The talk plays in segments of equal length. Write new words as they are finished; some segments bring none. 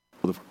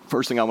Well, the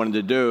first thing I wanted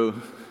to do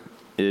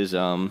is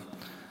to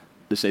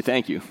say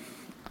thank you.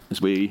 As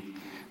we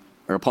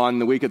are upon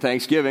the week of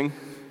Thanksgiving,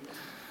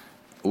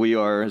 we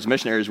are, as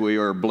missionaries, we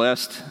are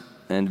blessed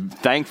and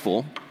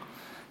thankful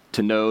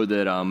to know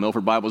that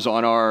Milford Bible is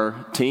on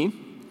our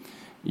team.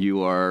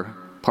 You are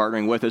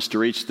partnering with us to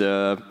reach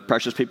the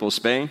precious people of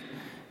Spain,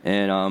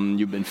 and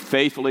you've been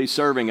faithfully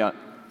serving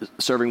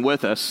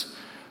with us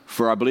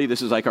for, I believe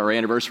this is like our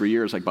anniversary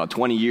year. It's like about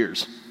 20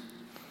 years.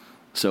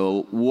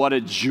 So what a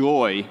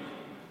joy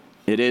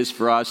it is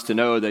for us to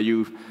know that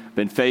you've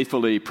been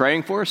faithfully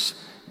praying for us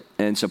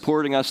and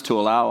supporting us to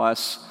allow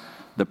us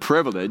the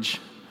privilege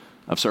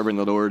of serving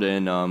the Lord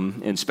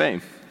in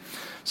Spain.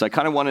 So I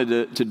kind of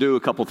wanted to do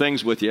a couple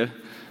things with you. I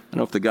don't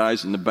know if the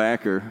guys in the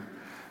back are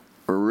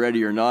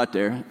ready or not.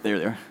 They're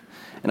there.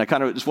 And I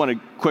kind of just want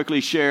to quickly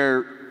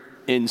share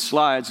in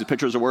slides. The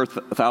pictures are worth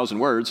 1,000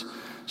 words.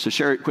 So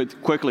share it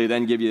quickly,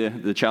 then give you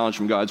the challenge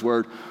from God's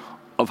Word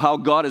of how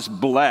God has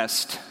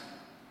blessed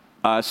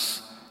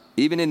us.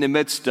 Even in the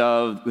midst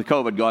of the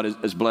COVID, God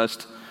has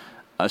blessed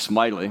us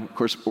mightily. Of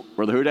course,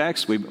 we're the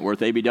Hudaks. We're with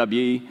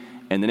ABWE,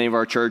 and the name of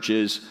our church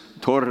is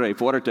Torre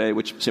Forte,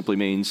 which simply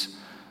means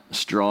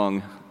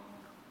strong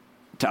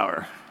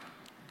tower.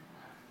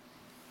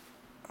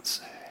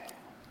 Let's see.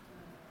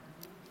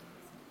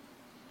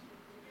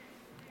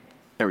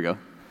 There we go.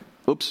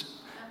 Oops.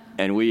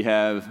 And we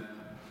have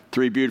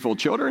 3 beautiful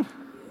children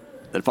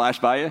that flash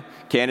by you.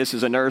 Candace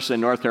is a nurse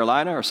in North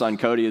Carolina. Our son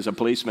Cody is a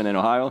policeman in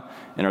Ohio.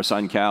 And our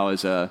son Cal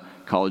is a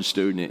college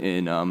student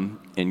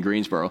in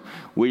Greensboro.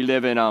 We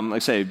live in,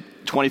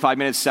 25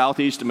 minutes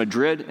southeast of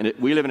Madrid. And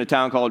we live in a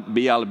town called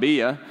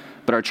Villalbilla,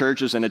 but our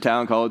church is in a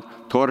town called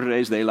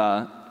Torres de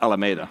la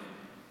Alameda.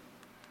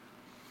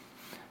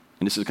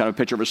 And this is kind of a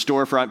picture of a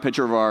storefront,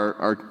 picture of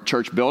our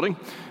church building.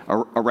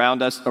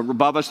 Around us,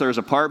 above us, there's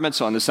apartments.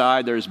 On the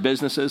side, there's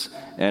businesses.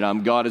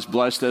 And God has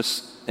blessed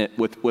us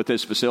with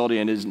this facility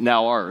and is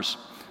now ours.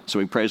 So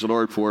we praise the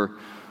Lord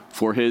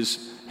for His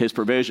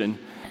provision.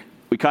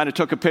 We kind of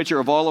took a picture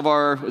of all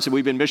of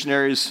we've been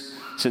missionaries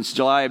since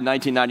July of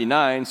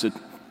 1999.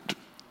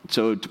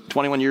 So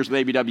 21 years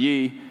with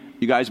ABWE.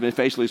 You guys have been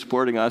faithfully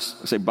supporting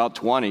us, about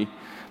 20.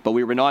 But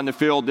we were not in the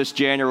field. This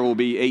January will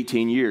be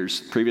 18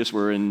 years. Previous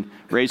were in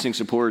raising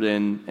support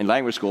in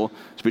language school.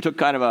 So we took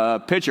kind of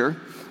a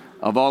picture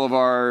of all of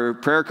our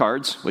prayer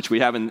cards, which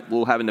we'll have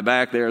in the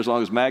back there as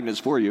long as magnets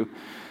for you,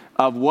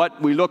 of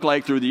what we look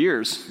like through the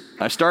years.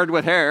 I started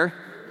with hair,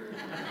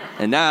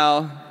 and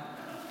now,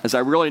 as I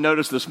really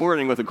noticed this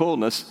morning with the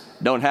coldness,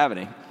 don't have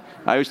any.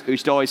 I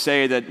used to always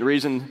say that the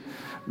reason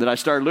that I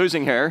started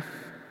losing hair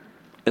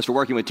is for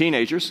working with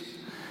teenagers,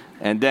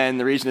 and then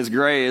the reason it's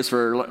gray is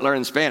for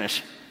learning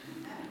Spanish.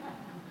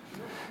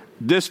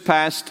 This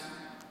past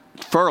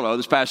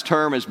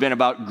term has been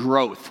about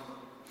growth.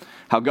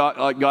 How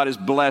God has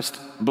blessed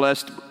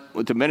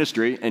with the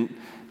ministry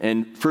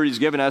and fruit He's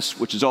given us,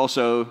 which is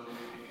also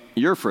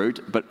your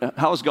fruit. But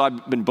how has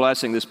God been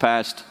blessing this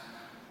past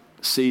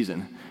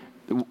season?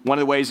 One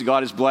of the ways that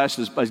God has blessed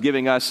is by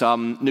giving us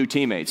new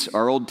teammates.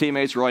 Our old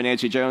teammates, Roy and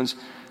Nancy Jones,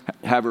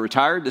 have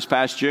retired this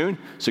past June.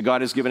 So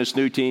God has given us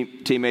new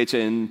teammates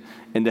in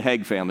the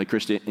Haig family,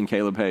 Christy and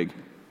Caleb Haig.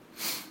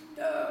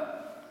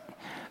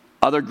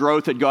 Other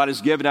growth that God has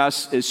given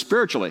us is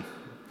spiritually.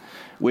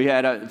 We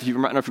had, if you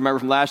remember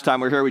from last time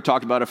we were here, we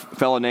talked about a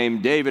fellow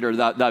named David or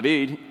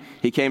David.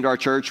 He came to our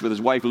church with his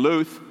wife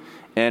Luth,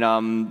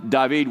 and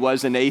David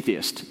was an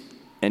atheist.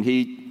 And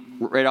he,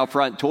 right out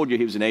front, told you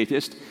he was an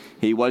atheist.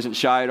 He wasn't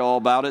shy at all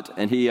about it,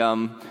 and he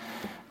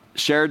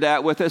shared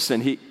that with us,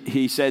 and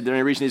he said the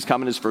only reason he's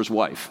coming is for his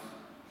wife.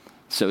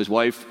 So his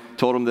wife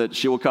told him that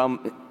she will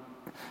come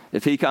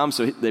if he comes,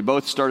 so they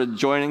both started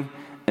joining,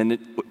 and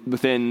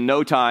within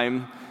no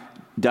time,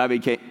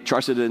 David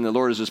trusted in the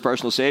Lord as his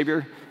personal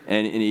Savior,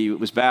 and he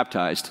was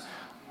baptized.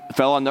 The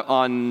fellow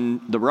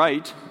on the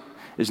right,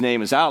 his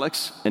name is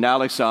Alex, and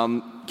Alex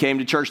came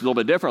to church a little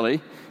bit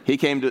differently. He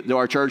came to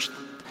our church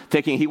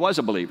thinking he was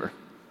a believer.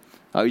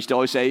 I used to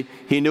always say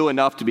he knew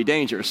enough to be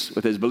dangerous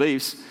with his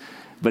beliefs,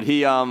 but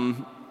he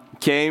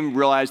came,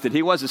 realized that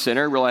he was a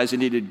sinner, realized he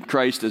needed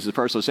Christ as his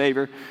personal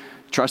Savior,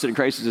 trusted in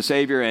Christ as a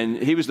Savior, and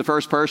he was the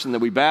first person that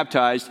we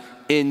baptized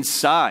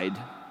inside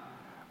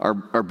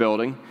our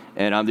building.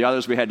 And the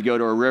others, we had to go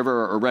to a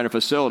river or rent a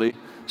facility.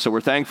 So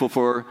we're thankful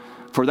for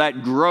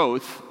that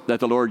growth that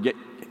the Lord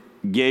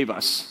gave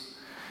us.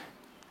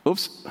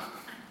 Oops.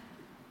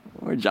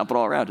 We're jumping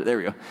all around it. There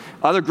we go.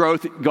 Other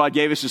growth God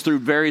gave us is through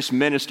various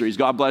ministries.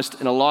 God blessed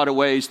in a lot of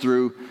ways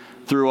through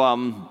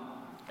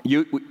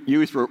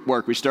youth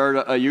work. We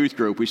started a youth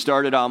group. We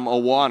started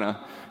Awana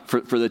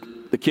for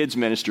the kids'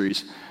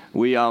 ministries.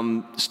 We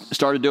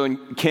started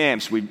doing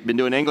camps. We've been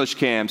doing English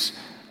camps,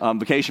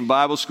 vacation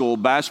Bible school,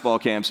 basketball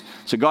camps.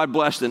 So God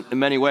blessed in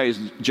many ways.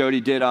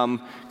 Jody did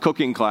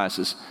cooking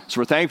classes.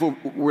 So we're thankful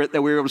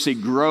that we were able to see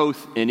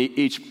growth in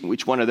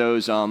each one of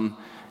those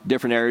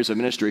different areas of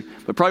ministry.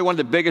 But probably one of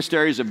the biggest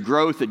areas of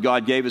growth that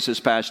God gave us this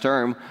past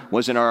term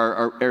was in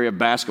our area of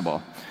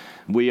basketball.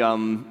 We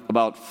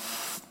about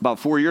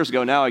 4 years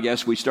ago now, I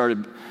guess, we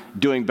started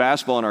doing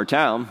basketball in our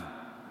town.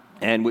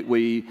 And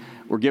we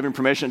were given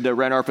permission to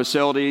rent our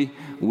facility.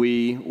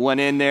 We went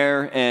in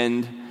there,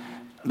 and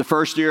the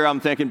first year I'm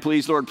thinking,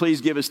 please, Lord,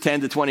 please give us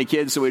 10 to 20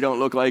 kids so we don't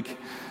look like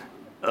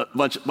a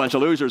bunch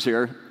of losers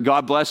here.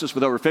 God blessed us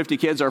with over 50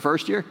 kids our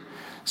first year.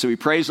 So we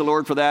praise the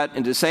Lord for that. And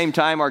at the same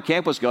time our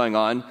camp was going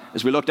on,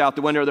 as we looked out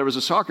the window, there was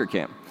a soccer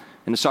camp.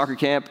 And the soccer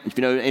camp, if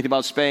you know anything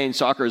about Spain,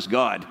 soccer is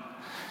God.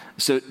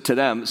 So to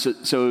them,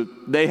 so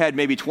they had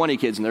maybe 20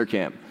 kids in their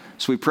camp.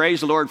 So we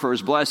praised the Lord for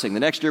his blessing. The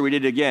next year we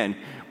did it again.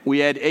 We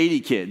had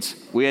 80 kids.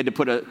 We had to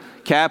put a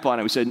cap on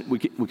it. We said we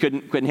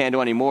couldn't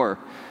handle any more.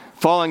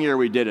 Following year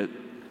we did it.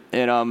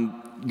 And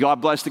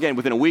God blessed again.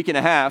 Within a week and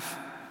a half,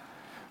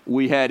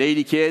 we had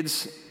 80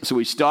 kids, so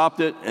we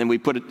stopped it, and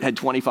we had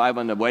 25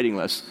 on the waiting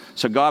list.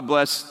 So God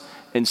blessed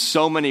in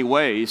so many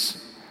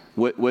ways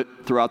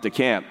throughout the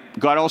camp.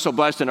 God also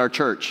blessed in our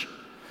church.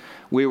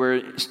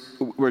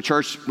 Our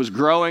church was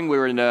growing. We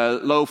were in the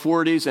low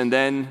 40s, and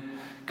then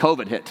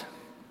COVID hit.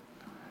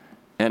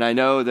 And I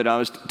know that I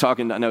was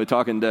talking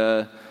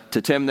to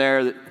Tim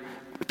there, that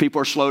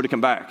people are slow to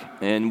come back.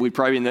 And we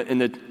probably in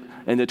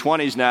the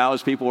 20s now,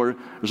 as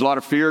there's a lot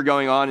of fear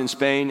going on in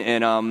Spain,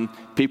 and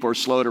people are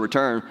slow to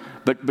return.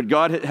 But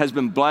God has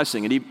been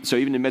blessing, and so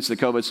even in the midst of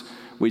the COVID,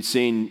 we've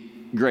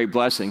seen great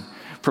blessing.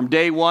 From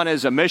day one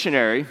as a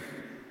missionary,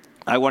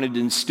 I wanted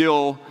to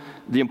instill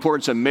the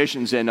importance of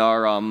missions in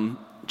our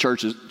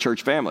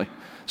church family.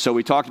 So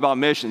we talked about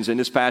missions. In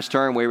this past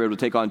term, we were able to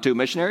take on 2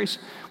 missionaries.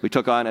 We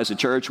took on, as a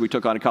church, we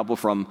took on a couple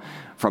from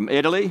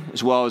Italy,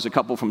 as well as a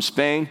couple from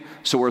Spain.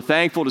 So we're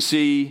thankful to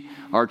see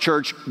our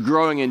church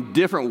growing in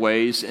different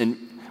ways and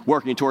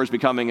working towards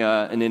becoming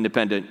an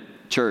independent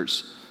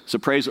church. So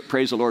praise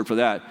the Lord for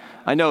that.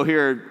 I know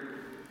here,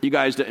 you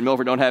guys in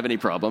Milford don't have any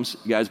problems.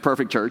 You guys,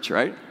 perfect church,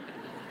 right?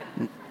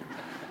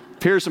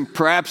 Here's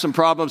perhaps some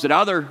problems that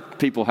other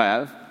people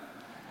have.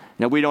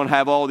 Now, we don't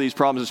have all these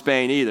problems in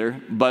Spain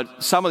either,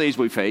 but some of these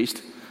we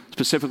faced,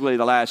 specifically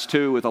the last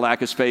 2 with the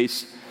lack of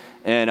space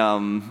and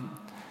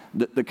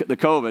the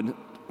COVID,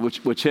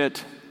 which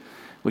hit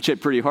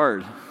pretty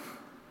hard.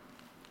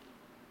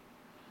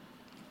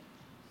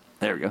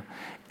 There we go.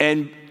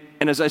 And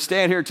as I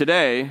stand here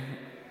today,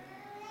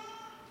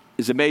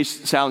 as it may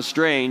sound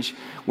strange,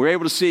 we're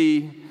able to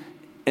see,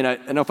 and I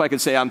don't know if I can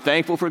say I'm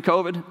thankful for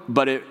COVID,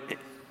 but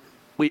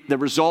the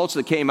results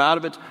that came out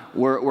of it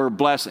were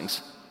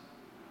blessings.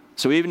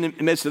 So even in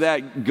the midst of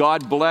that,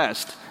 God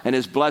blessed and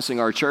is blessing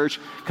our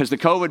church, because the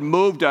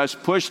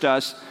COVID pushed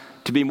us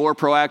to be more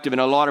proactive in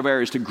a lot of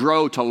areas, to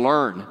grow, to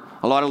learn.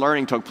 A lot of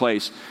learning took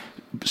place.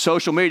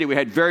 Social media, we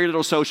had very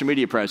little social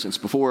media presence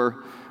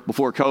before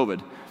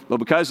COVID. But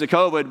because of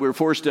COVID, we were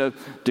forced to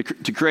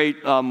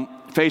create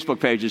Facebook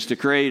pages, to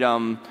create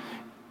get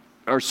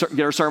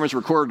our sermons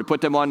recorded, to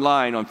put them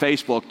online on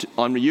Facebook,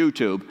 on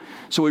YouTube.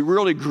 So we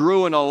really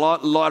grew in a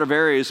lot of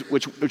areas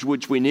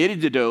which we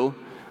needed to do,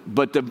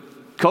 but the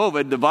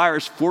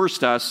virus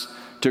forced us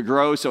to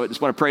grow. So I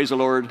just want to praise the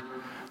Lord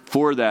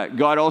for that.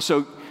 God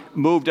also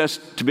moved us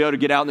to be able to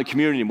get out in the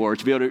community more,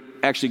 to be able to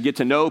actually get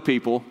to know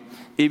people,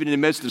 even in the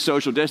midst of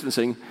social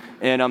distancing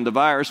and the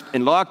virus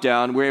and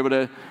lockdown. We're able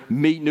to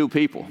meet new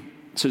people.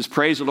 So just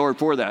praise the Lord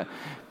for that.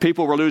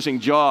 People were losing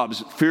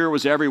jobs. Fear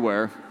was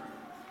everywhere,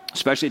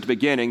 especially at the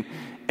beginning.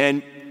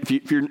 And if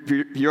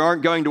you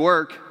aren't going to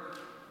work,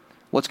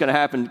 what's going to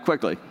happen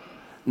quickly?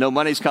 No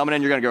money's coming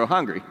in, you're going to go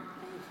hungry.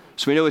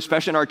 So we knew,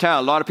 especially in our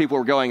town, a lot of people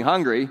were going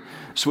hungry.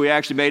 So we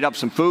actually made up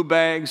some food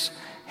bags,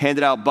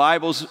 handed out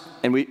Bibles,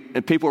 and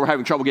people were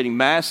having trouble getting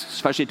masks,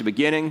 especially at the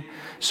beginning.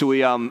 So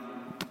we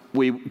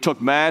took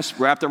masks,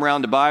 wrapped them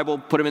around the Bible,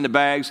 put them in the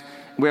bags,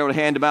 and we were able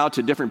to hand them out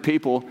to different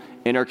people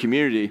in our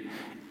community.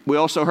 We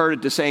also heard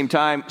at the same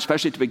time,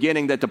 especially at the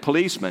beginning, that the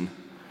policemen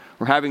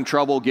were having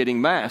trouble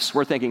getting masks.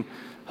 We're thinking,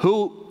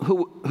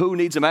 who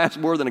needs a mask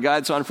more than a guy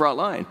that's on the front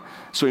line?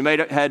 So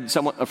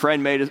a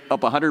friend made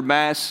up 100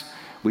 masks.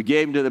 We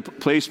gave them to the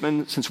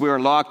policemen. Since we were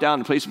in lockdown,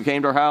 the policemen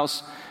came to our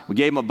house. We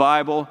gave them a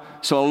Bible.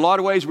 So in a lot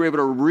of ways, we were able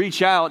to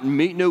reach out and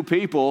meet new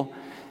people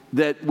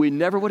that we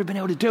never would have been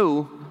able to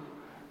do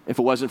if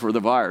it wasn't for the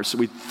virus. So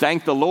we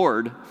thank the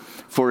Lord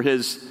for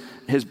his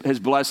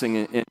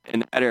blessing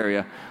in that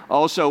area.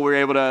 Also,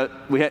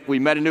 we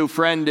met a new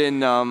friend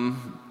as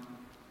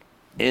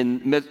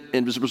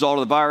a result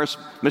of the virus,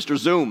 Mr.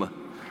 Zoom.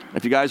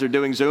 If you guys are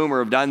doing Zoom or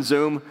have done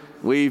Zoom,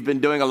 we've been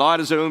doing a lot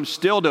of Zoom,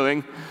 still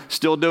doing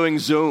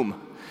Zoom.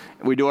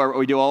 We do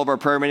all of our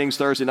prayer meetings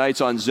Thursday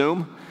nights on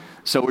Zoom.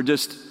 So we're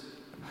just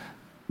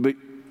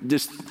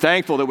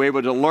thankful that we're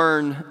able to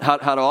learn how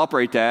to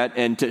operate that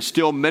and to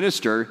still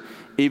minister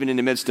even in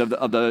the midst of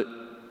the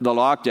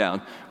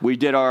lockdown. We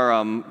did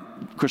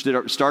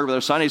started with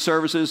our Sunday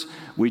services.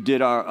 We did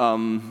we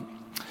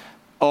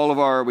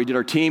did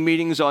our team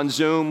meetings on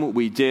Zoom.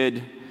 We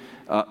did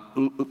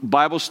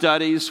Bible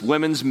studies,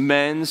 women's,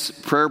 men's,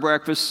 prayer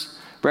breakfasts.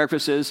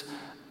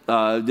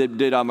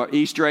 Did our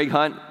Easter egg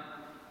hunt.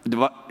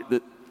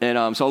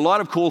 And so a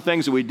lot of cool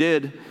things that we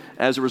did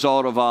as a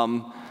result of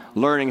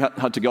learning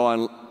how to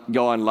go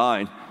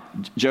online.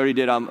 Jody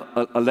did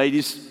a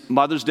ladies'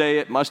 Mother's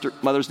Day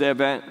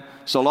event.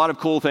 So a lot of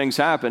cool things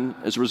happen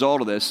as a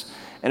result of this.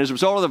 And as a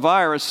result of the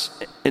virus,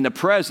 in the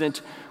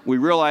present, we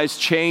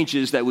realized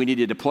changes that we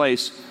needed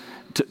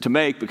to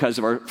make because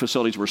of our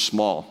facilities were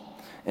small.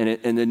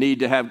 And the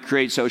need to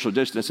create social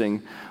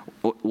distancing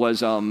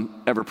was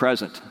ever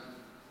present.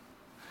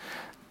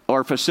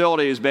 Our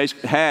facility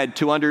had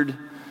 200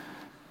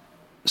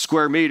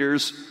 square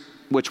meters,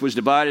 which was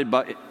divided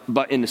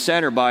in the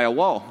center by a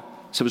wall.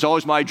 So it was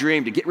always my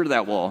dream to get rid of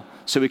that wall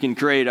so we can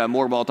create a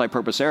more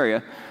multi-purpose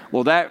area.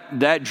 Well,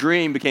 that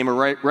dream became a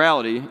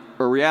reality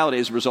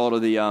as a result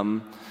of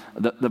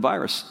the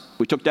virus.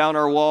 We took down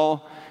our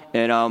wall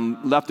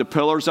and left the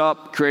pillars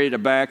up, created a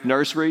back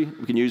nursery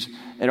we can use,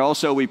 and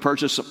also we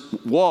purchased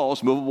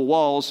movable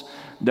walls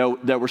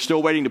that we're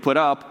still waiting to put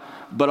up.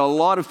 But a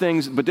lot of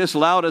things, but this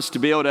allowed us to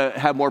be able to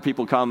have more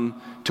people come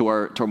to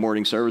our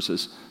morning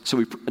services.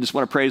 So I just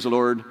want to praise the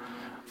Lord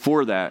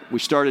for that. We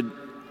started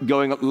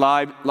going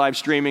live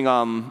streaming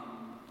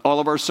all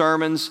of our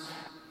sermons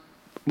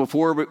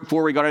before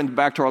we got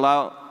back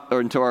to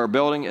into our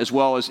building, as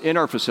well as in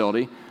our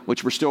facility,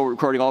 which we're still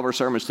recording all of our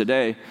sermons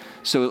today.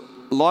 So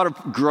a lot of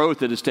growth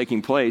that is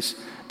taking place.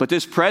 But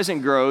this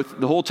present growth,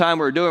 the whole time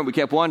we were doing it, we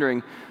kept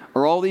wondering,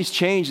 are all these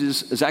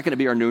changes, is that going to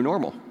be our new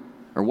normal?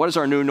 Or what is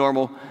our new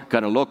normal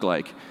going to look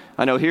like?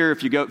 I know here,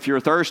 if you're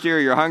thirsty or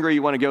you're hungry,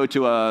 you want to go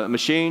to a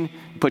machine,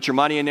 you put your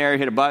money in there,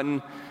 hit a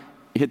button,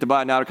 you hit the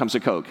button, out comes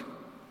a Coke.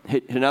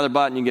 Hit another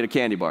button, you can get a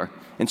candy bar.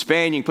 In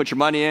Spain, you can put your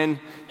money in,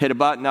 hit a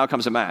button, out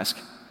comes a mask.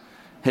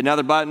 Hit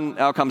another button,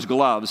 out comes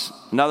gloves.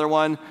 Another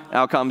one,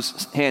 out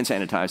comes hand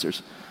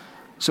sanitizers.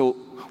 So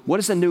what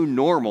is the new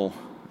normal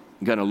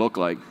going to look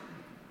like?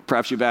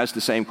 Perhaps you've asked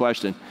the same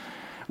question.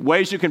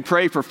 Ways you can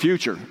pray for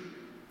future.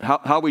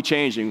 How are we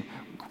changing?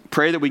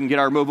 Pray that we can get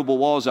our movable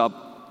walls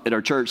up at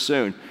our church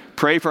soon.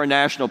 Pray for a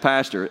national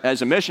pastor.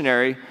 As a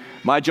missionary,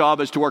 my job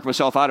is to work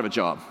myself out of a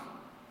job.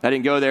 I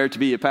didn't go there to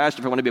be a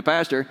pastor. If I want to be a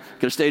pastor, I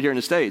could have stayed here in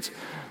the States.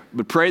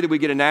 But pray that we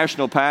get a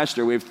national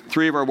pastor. We have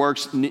 3 of our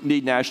works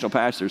need national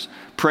pastors.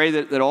 Pray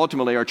that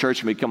ultimately our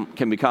church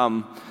can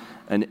become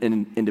an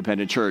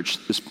independent church.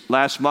 This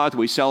last month,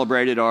 we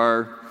celebrated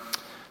our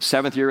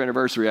 7th year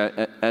anniversary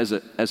as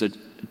a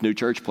new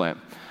church plant.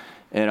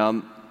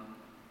 And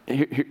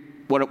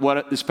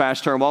this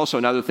past term also,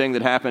 another thing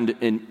that happened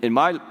in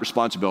my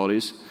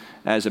responsibilities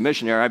as a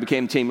missionary, I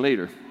became team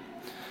leader.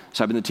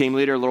 So I've been the team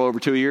leader a little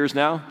over 2 years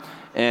now.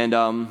 And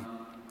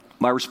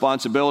my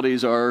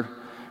responsibilities are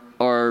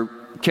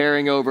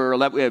carrying over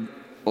 11.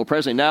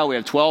 Presently now we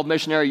have 12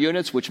 missionary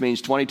units, which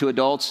means 22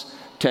 adults,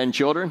 10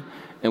 children.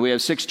 And we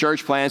have 6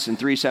 church plants and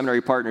 3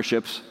 seminary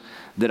partnerships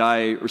that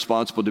I'm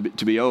responsible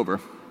to be over.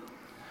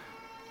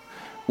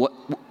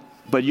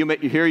 But you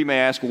may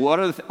ask, what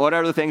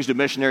other things do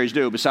missionaries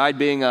do? Besides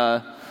being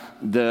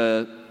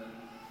the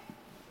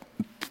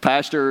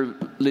pastor,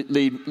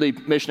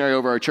 lead missionary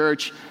over our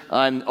church,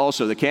 I'm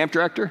also the camp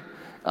director.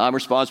 I'm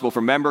responsible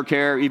for member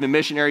care. Even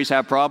missionaries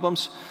have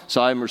problems,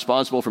 so I'm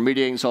responsible for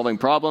mediating and solving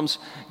problems,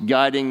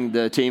 guiding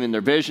the team in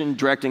their vision,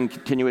 directing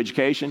continuing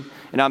education.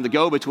 And I'm the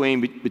go-between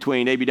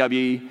between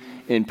ABWE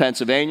in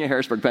Pennsylvania,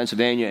 Harrisburg,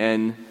 Pennsylvania,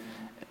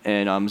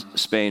 and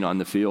Spain on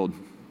the field.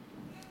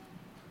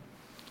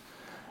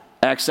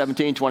 Acts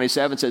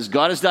 17:27 says,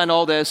 God has done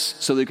all this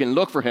so that we can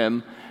look for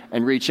him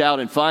and reach out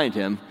and find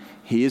him.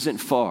 He isn't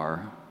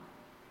far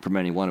from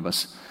any one of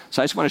us.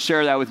 So I just want to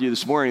share that with you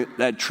this morning,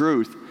 that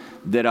truth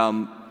that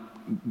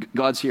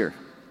God's here.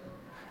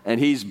 And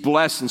he's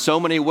blessed in so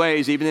many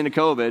ways, even in the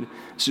COVID.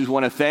 So we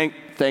want to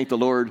thank the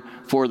Lord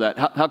for that.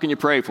 How can you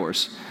pray for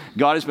us?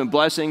 God has been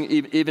blessing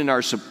even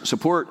our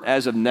support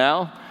as of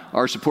now.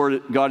 Our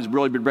support, God has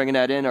really been bringing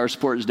that in. Our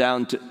support is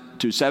down to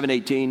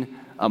 $7.18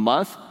 a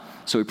month.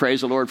 So we praise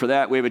the Lord for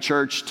that. We have a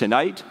church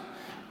tonight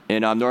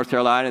in North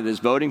Carolina that is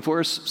voting for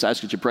us. So I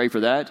ask that you pray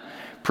for that.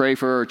 Pray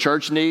for our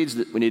church needs.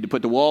 That we need to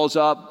put the walls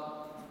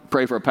up.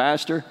 Pray for a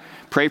pastor.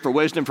 Pray for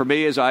wisdom for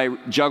me as I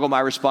juggle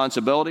my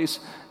responsibilities.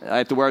 I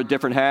have to wear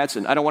different hats,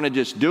 and I don't want to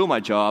just do my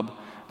job,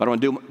 but I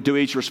want to do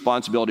each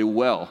responsibility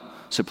well.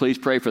 So please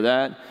pray for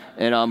that.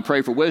 And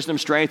pray for wisdom,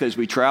 strength as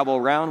we travel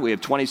around. We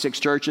have 26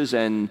 churches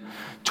and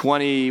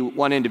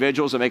 21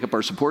 individuals that make up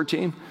our support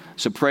team.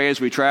 So pray as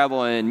we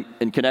travel and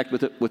connect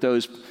with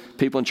those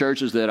people in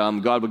churches that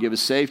God will give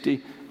us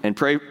safety. And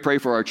pray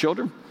for our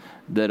children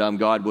that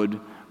God would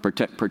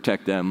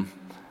protect them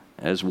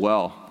as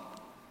well.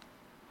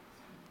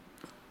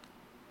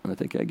 And I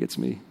think that gets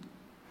me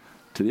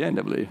to the end,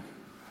 I believe.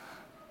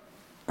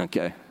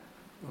 Okay.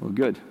 Well,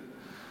 good.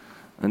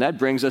 And that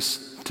brings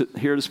us to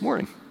here this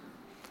morning.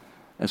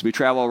 As we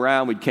travel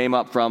around, we came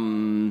up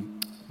from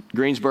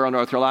Greensboro,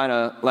 North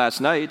Carolina last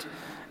night,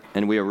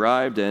 and we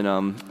arrived,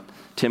 and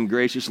Tim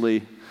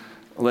graciously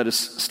let us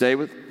stay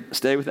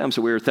with them.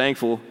 So we were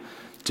thankful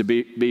to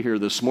be here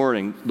this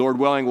morning. Lord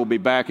willing, we'll be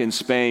back in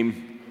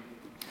Spain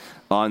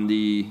at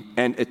the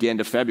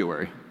end of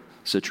February.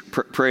 So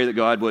pray that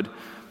God would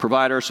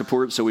provide our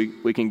support so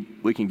we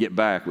can get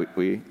back.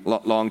 We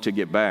long to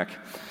get back.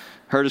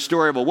 Heard a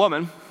story of a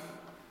woman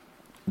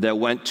that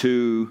went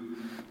to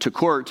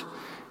court,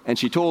 and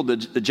she told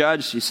the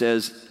judge, she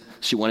says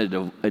she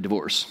wanted a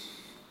divorce.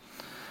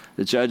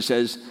 The judge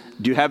says,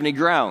 do you have any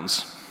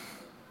grounds?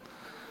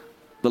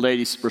 The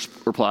lady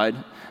replied,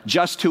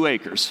 just 2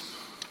 acres.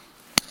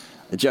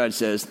 The judge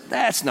says,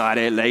 that's not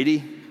it,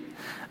 lady.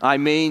 I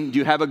mean, do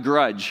you have a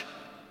grudge?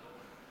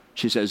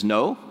 She says,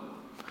 no.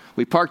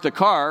 We parked the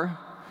car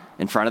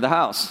in front of the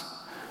house.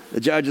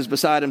 The judge is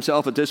beside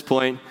himself at this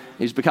point.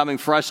 He's becoming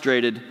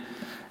frustrated.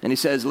 And he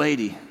says,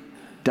 lady,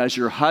 does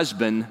your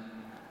husband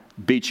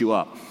beat you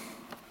up?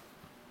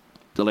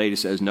 The lady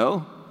says,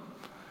 no.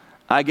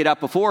 I get up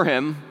before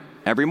him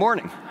every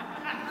morning.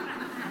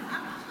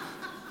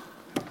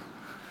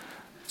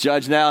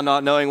 Judge, now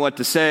not knowing what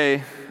to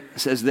say,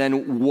 says,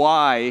 then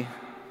why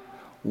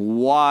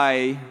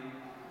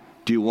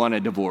do you want a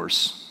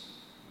divorce?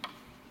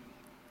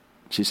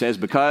 She says,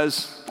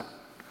 because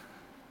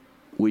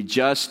we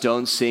just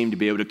don't seem to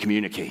be able to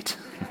communicate.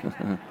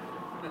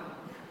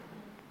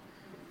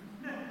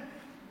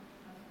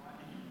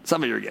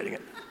 Some of you are getting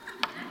it.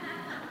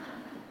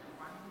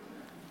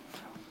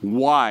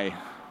 Why?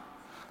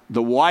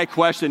 The why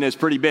question is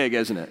pretty big,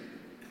 isn't it?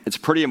 It's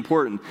pretty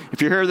important.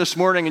 If you're here this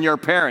morning and you're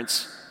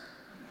parents,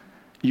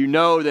 you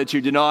know that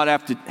you do not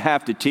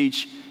have to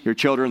teach your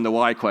children the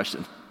why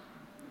question.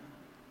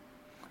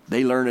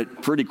 They learn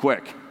it pretty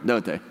quick,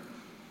 don't they?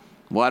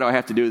 Why do I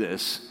have to do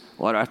this?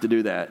 Why do I have to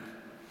do that?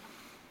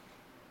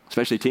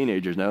 Especially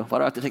teenagers know. Why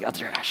do I have to take out the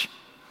trash?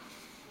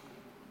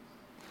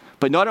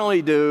 But not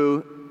only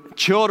do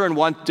children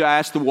want to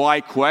ask the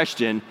why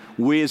question,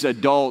 we as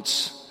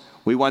adults,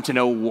 we want to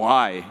know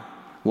why.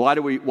 Why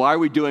are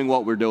we doing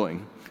what we're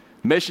doing?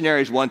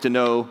 Missionaries want to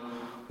know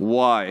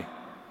why.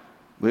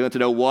 We want to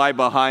know why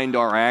behind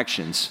our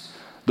actions.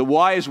 The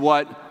why is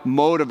what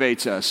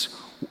motivates us.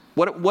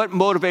 What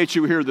motivates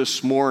you here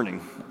this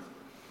morning?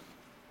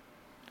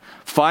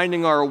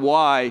 Finding our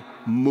why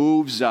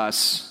moves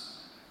us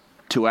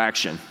to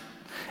action.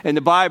 In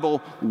the Bible,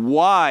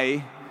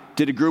 why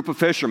did a group of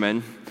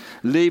fishermen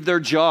leave their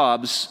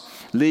jobs,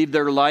 leave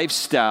their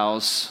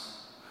lifestyles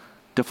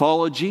to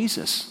follow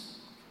Jesus?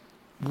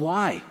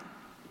 Why?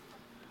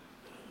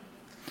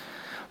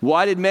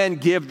 Why did men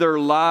give their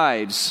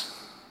lives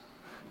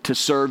to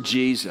serve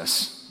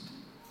Jesus?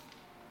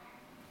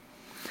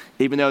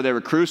 Even though they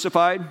were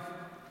crucified,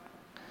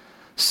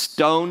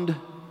 stoned,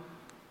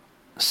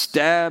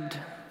 stabbed,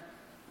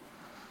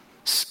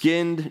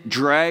 skinned,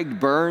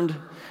 dragged, burned,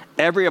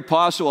 every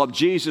apostle of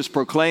Jesus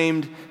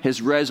proclaimed his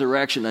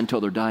resurrection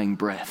until their dying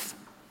breath.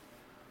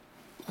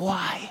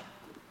 Why?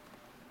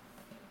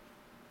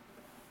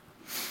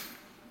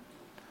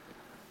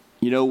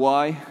 You know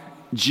why?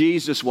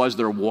 Jesus was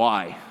their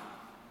why.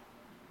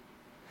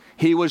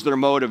 He was their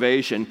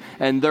motivation.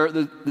 And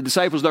the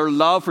disciples, their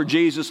love for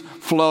Jesus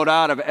flowed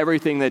out of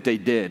everything that they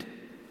did.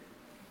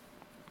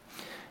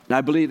 And I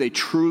believe they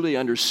truly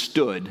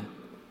understood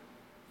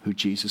who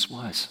Jesus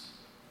was.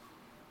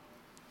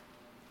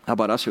 How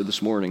about us here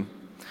this morning?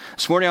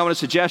 This morning I want to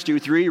suggest to you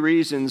 3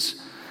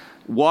 reasons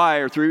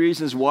why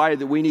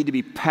that we need to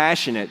be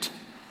passionate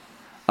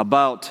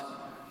about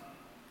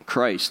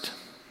Christ.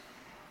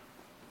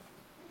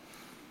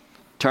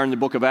 Turn to the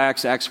book of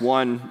Acts, Acts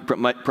 1,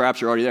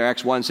 perhaps you're already there,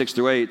 Acts 1, 6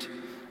 through 8.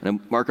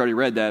 And Mark already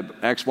read that,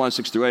 Acts 1,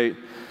 6 through 8.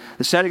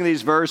 The setting of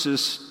these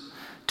verses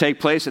take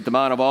place at the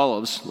Mount of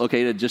Olives,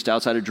 located just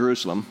outside of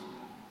Jerusalem.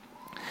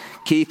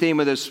 Key theme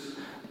of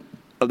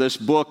this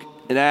book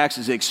in Acts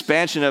is the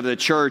expansion of the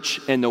church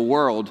in the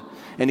world.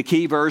 And the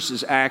key verse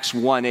is Acts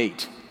 1,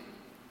 8.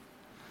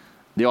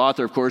 The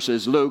author, of course,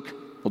 is Luke,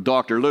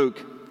 Dr.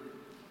 Luke.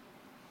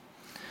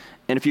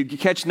 And if you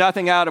catch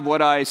nothing out of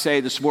what I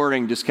say this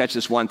morning, just catch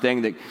this one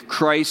thing, that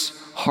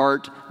Christ's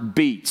heart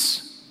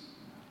beats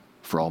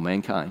for all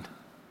mankind.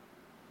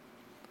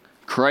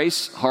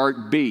 Christ's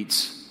heart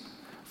beats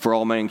for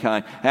all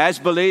mankind. As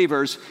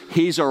believers,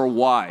 he's our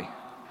why.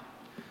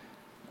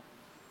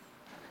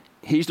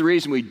 He's the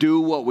reason we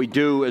do what we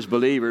do as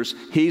believers.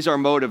 He's our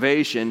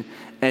motivation,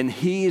 and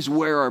he's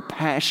where our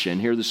passion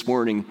here this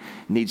morning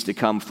needs to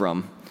come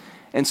from.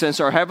 And since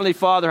our Heavenly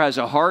Father has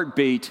a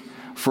heartbeat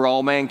for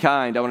all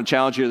mankind, I want to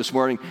challenge you this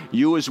morning.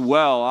 You as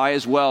well, I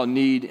as well,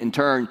 need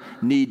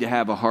to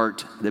have a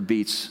heart that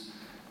beats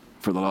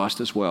for the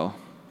lost as well.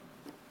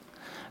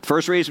 The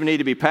first reason we need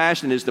to be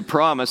passionate is the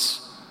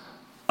promise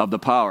of the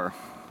power.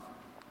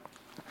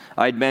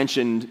 I had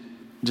mentioned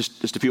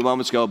just a few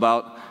moments ago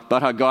about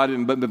how God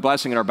had been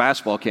blessing in our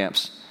basketball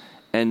camps.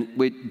 And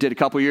we did a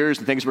couple years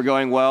and things were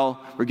going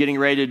well. We're getting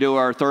ready to do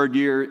our 3rd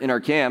year in our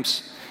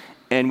camps.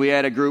 And we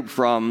had a group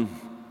from,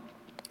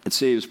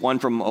 it was one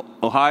from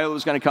Ohio that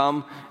was going to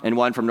come and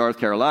one from North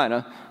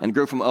Carolina. And the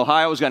group from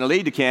Ohio was going to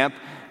lead the camp,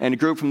 and the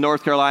group from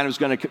North Carolina was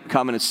going to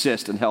come and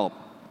assist and help.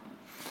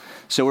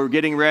 So we were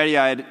getting ready.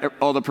 I had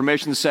all the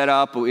permissions set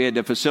up. We had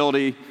the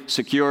facility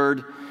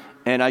secured.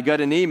 And I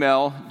got an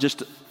email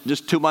just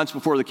 2 months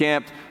before the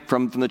camp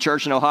from the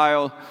church in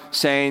Ohio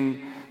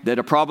saying that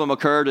a problem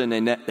occurred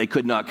and they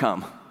could not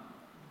come.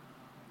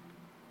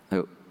 I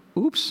go,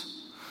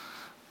 oops.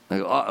 I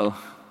go,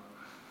 uh-oh.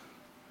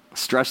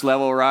 Stress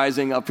level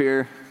rising up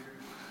here.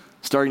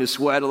 Starting to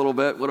sweat a little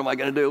bit. What am I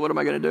going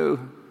to do?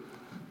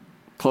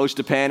 Close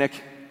to panic.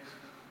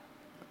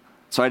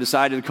 So I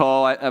decided to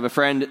call. I have a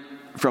friend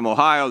from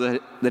Ohio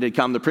that had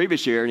come the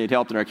previous year, and he'd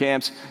helped in our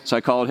camps. So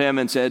I called him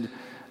and said,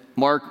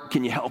 Mark,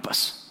 can you help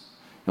us?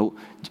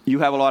 You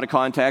have a lot of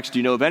contacts. Do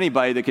you know of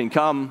anybody that can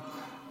come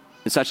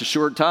in such a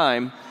short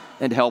time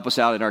and help us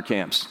out in our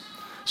camps?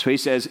 So he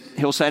says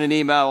he'll send an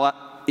email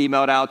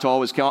out to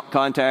all his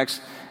contacts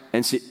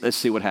and let's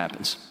see what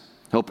happens.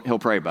 He'll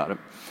pray about it.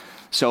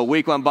 So a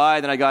week went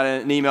by, then I got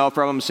an email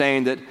from him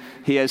saying that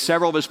he has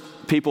several of his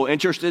people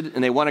interested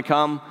and they want to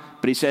come,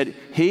 but he said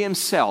he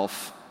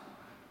himself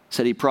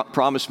said he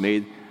promised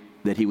me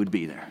that he would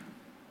be there.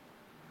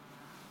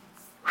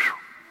 Whew.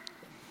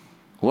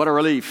 What a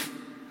relief.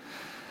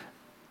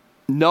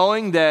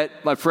 Knowing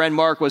that my friend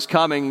Mark was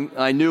coming,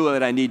 I knew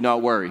that I need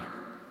not worry.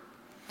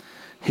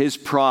 His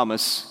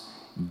promise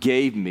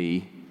gave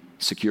me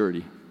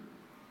security.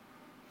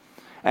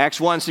 Acts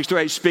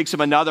 1:6-8 speaks of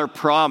another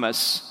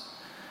promise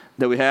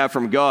that we have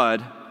from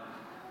God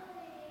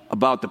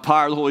about the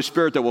power of the Holy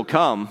Spirit that will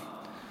come.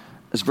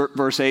 As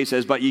verse 8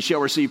 says, but ye shall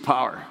receive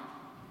power.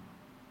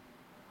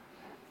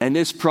 And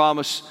this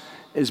promise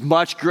is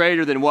much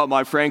greater than what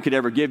my friend could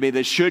ever give me.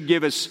 That should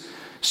give us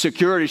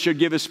security, should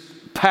give us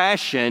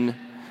passion,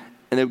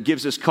 and it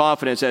gives us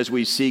confidence as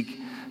we seek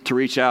to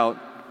reach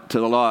out to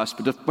the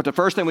lost. But the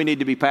first thing we need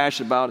to be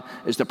passionate about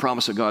is the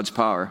promise of God's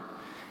power.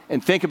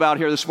 And think about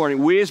here this morning,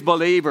 we as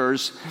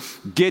believers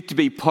get to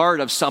be part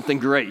of something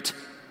great.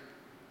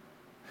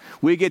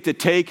 We get to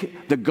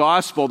take the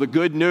gospel, the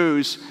good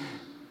news,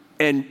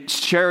 and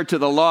share it to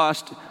the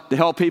lost to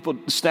help people,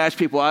 snatch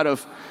people out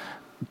of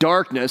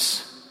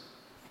darkness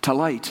to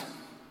light.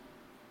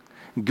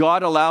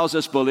 God allows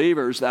us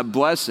believers that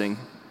blessing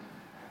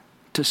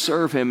to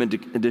serve Him and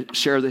to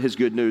share His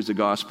good news, the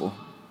gospel.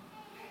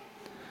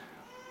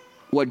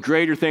 What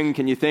greater thing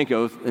can you think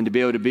of than to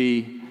be able to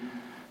be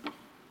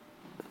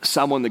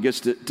someone that gets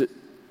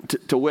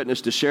to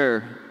witness, to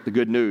share the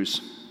good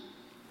news?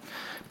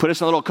 Put us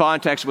in a little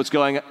context of what's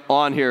going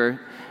on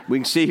here. We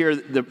can see here,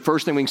 the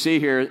first thing we can see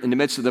here in the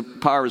midst of the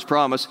power of His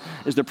promise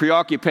is the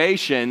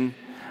preoccupation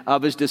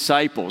of His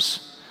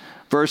disciples.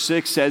 Verse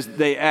 6 says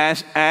they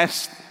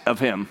asked of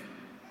Him,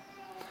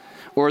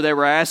 or they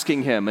were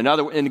asking Him.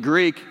 In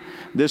Greek,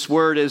 this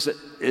word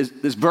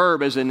this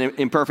verb is in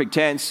imperfect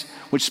tense,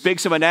 which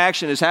speaks of an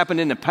action that has happened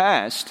in the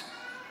past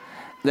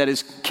that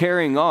is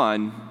carrying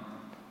on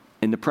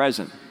in the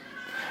present.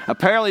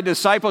 Apparently, the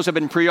disciples have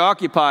been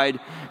preoccupied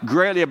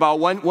greatly about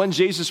when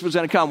Jesus was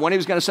going to come, when He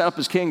was going to set up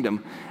His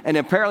kingdom. And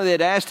apparently they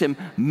had asked Him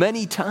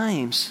many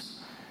times,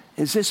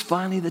 is this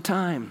finally the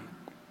time?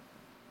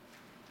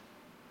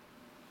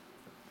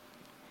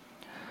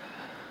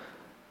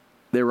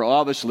 They were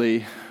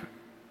obviously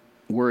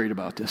worried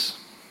about this.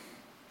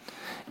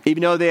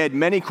 Even though they had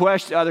many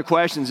other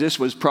questions, this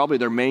was probably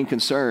their main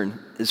concern,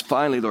 is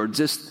finally, Lord,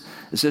 is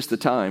this the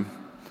time?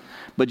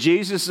 But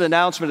Jesus'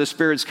 announcement of the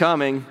Spirit's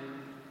coming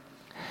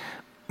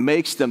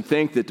makes them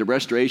think that the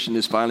restoration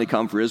has finally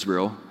come for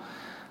Israel.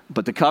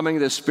 But the coming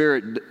of the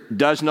Spirit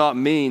does not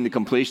mean the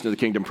completion of the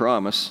kingdom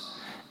promise.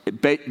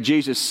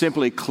 Jesus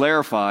simply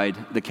clarified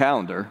the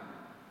calendar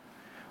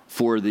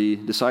for the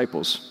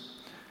disciples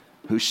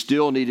who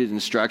still needed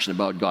instruction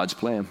about God's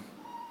plan.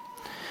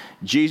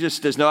 Jesus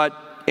does not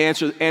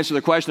answer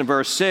the question in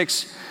verse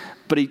 6,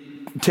 but He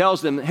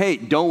tells them, hey,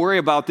 don't worry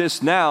about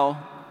this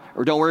now,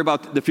 or don't worry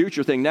about the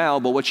future thing now,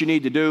 but what you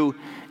need to do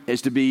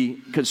is to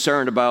be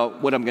concerned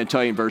about what I'm going to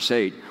tell you in verse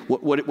 8.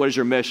 What is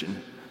your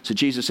mission? So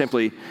Jesus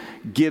simply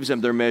gives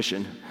them their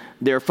mission.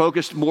 They're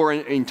focused more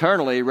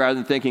internally rather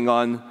than thinking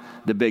on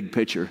the big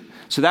picture.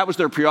 So that was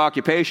their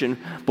preoccupation.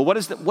 But what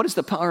is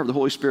the power of the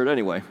Holy Spirit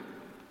anyway?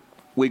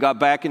 We got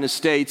back in the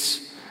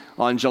States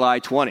on July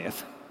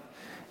 20th.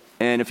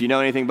 And if you know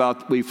anything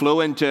we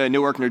flew into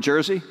Newark, New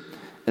Jersey,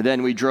 and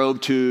then we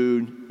drove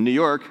to New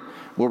York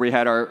where we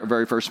had our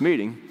very first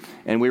meeting.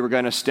 And we were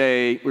going to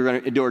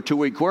do our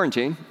 2-week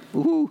quarantine.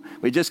 Woo-hoo.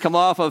 We just come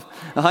off of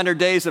 100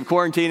 days of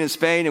quarantine in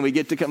Spain, and we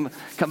get to come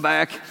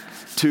back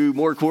to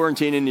more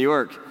quarantine in New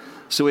York.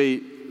 So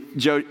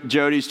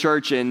Jody's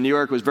church in New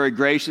York was very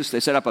gracious. They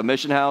set up a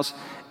mission house,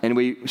 and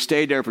we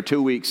stayed there for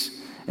 2 weeks.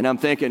 And I'm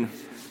thinking,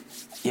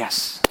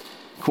 yes,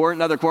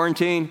 another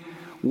quarantine.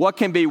 What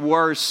can be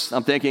worse,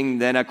 I'm thinking,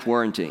 than a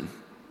quarantine?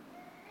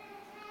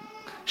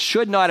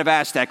 Should not have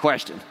asked that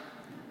question.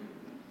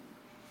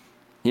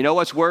 You know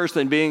what's worse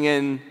than being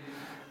in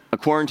a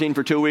quarantine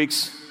for 2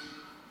 weeks?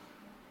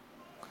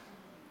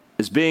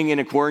 Is being in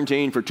a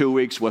quarantine for 2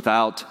 weeks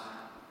without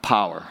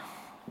power.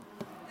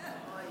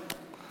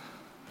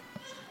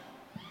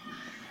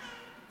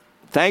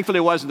 Thankfully,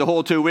 it wasn't the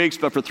whole 2 weeks,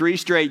 but for 3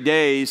 straight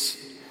days,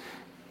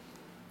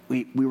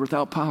 we were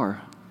without power.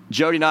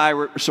 Jody and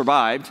I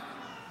survived.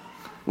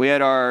 We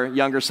had our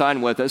younger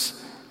son with us,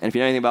 and if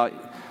you know anything about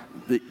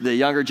the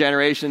younger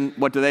generation,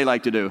 what do they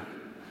like to do?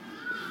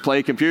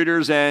 Play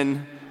computers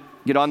and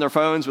get on their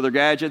phones with their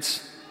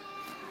gadgets.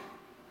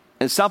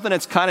 It's something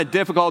that's kind of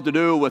difficult to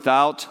do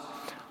without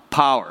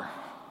power.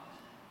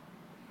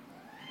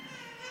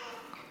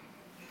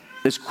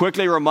 This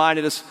quickly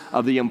reminded us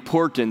of the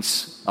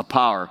importance of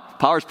power.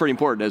 Power is pretty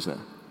important, isn't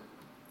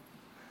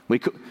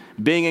it?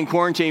 Being in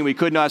quarantine, we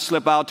could not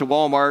slip out to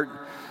Walmart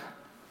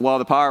while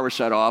the power was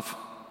shut off.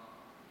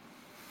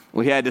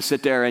 We had to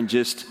sit there and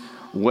just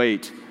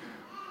wait.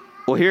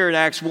 Well, here in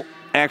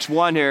Acts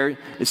 1 here,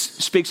 it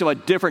speaks of a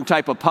different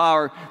type of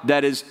power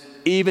that is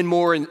even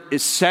more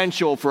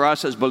essential for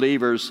us as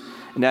believers,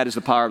 and that is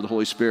the power of the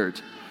Holy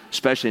Spirit,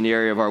 especially in the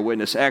area of our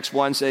witness. Acts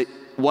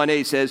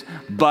 1:8 says,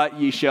 "But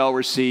ye shall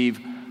receive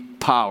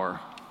power."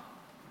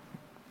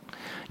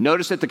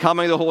 Notice that the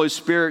coming of the Holy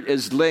Spirit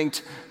is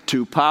linked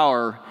to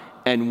power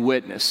and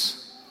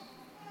witness.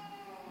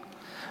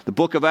 The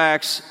book of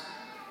Acts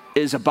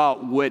is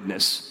about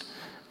witness.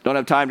 Don't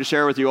have time to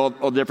share with you all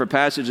the different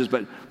passages,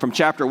 but from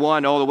chapter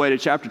 1 all the way to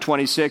chapter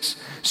 26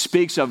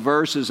 speaks of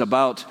verses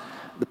about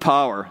the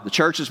power. The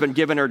church has been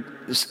given her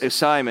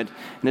assignment,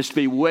 and it's to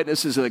be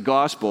witnesses of the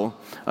gospel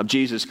of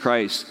Jesus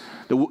Christ.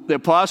 The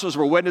apostles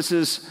were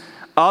witnesses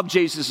of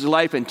Jesus'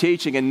 life and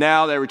teaching, and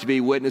now they were to be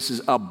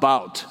witnesses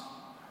about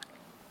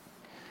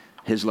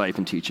his life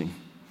and teaching.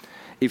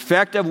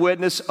 Effective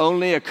witness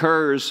only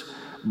occurs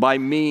by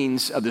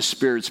means of the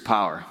Spirit's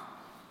power.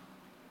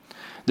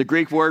 The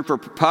Greek word for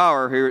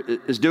power here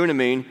is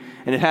dunamine,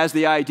 and it has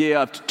the idea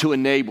of to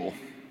enable.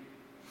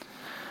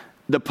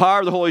 The power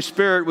of the Holy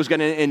Spirit was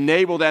going to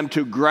enable them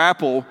to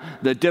grapple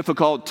the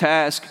difficult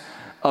task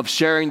of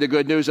sharing the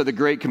good news of the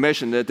Great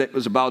Commission that they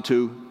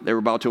were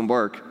about to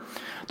embark.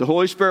 The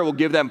Holy Spirit will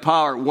give them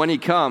power when he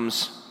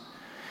comes,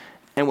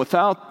 and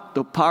without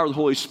the power of the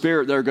Holy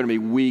Spirit, they're going to be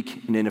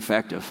weak and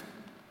ineffective.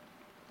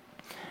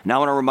 Now I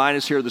want to remind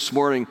us here this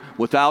morning,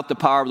 without the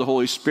power of the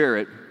Holy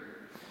Spirit,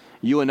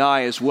 you and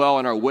I as well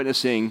in our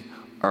witnessing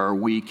are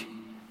weak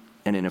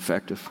and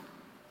ineffective.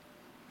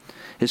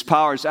 His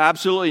power is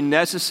absolutely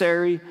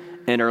necessary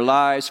in our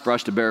lives for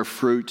us to bear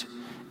fruit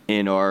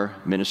in our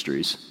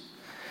ministries.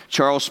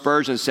 Charles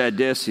Spurgeon said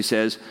this, he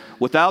says,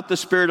 "Without the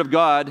Spirit of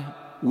God,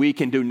 we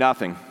can do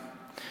nothing.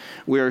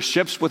 We are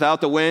ships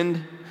without the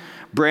wind,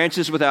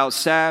 branches without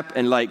sap,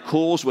 and like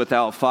coals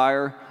without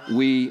fire,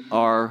 we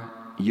are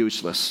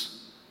useless."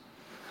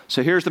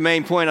 So here's the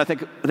main point I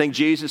think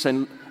Jesus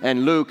and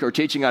Luke are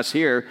teaching us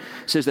here.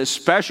 It says that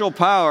special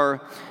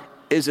power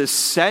is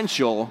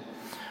essential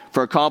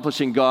for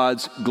accomplishing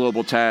God's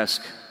global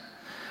task.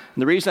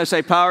 And the reason I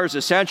say power is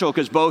essential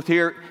because both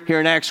here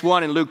in Acts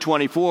 1 and Luke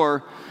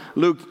 24,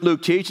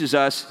 Luke teaches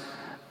us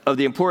of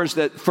the importance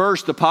that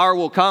first the power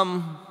will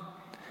come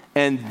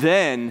and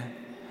then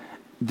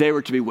they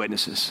were to be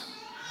witnesses.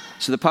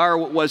 So the power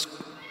was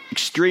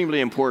extremely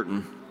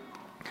important.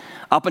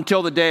 Up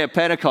until the day of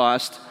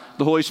Pentecost,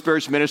 the Holy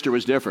Spirit's ministry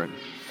was different.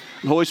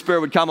 The Holy Spirit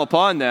would come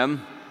upon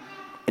them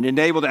and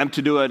enable them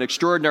to do an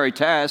extraordinary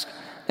task,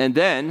 and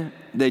then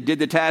they did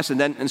the task, and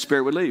then the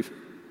Spirit would leave.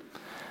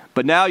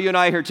 But now you and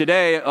I here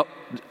today,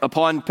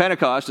 upon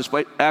Pentecost,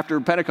 after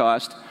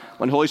Pentecost,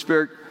 when the Holy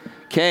Spirit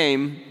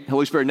came, the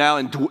Holy Spirit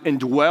now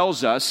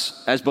indwells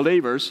us as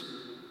believers,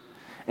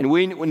 and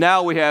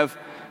now we have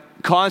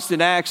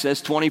constant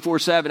access,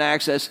 24/7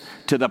 access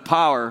to the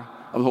power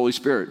of the Holy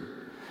Spirit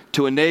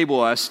to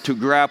enable us to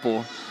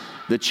grapple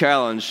the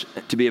challenge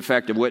to be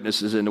effective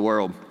witnesses in the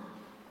world.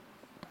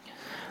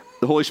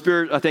 The Holy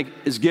Spirit, I think,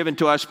 is given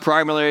to us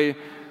primarily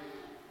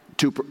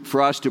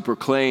for us to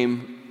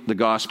proclaim the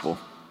gospel.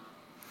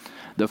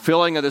 The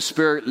filling of the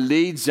Spirit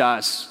leads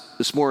us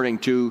this morning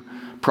to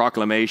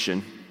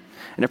proclamation.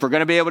 And if we're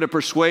going to be able to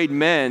persuade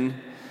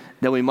men,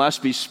 then we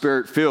must be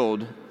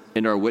Spirit-filled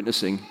in our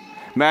witnessing.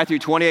 Matthew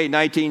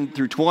 28:19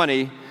 through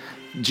 20,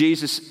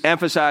 Jesus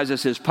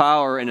emphasizes his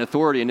power and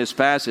authority in this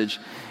passage.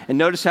 And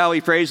notice how he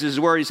phrases his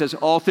word. He says,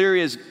 all authority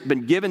has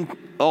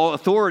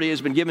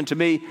been given to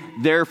me,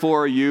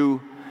 therefore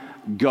you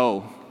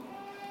go.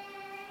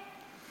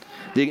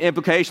 The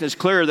implication is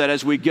clear that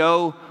as we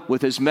go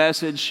with his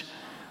message,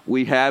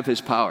 we have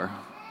his power.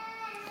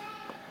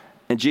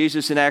 And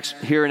Jesus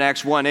here in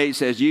Acts 1:8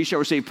 says, ye shall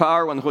receive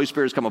power when the Holy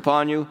Spirit has come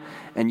upon you,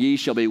 and ye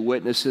shall be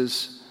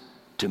witnesses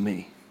to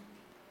me.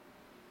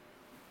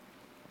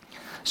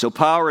 So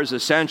power is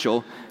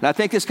essential, and I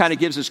think this kind of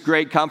gives us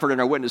great comfort in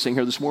our witnessing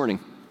here this morning.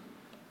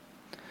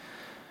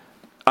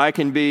 I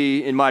can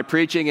be, in my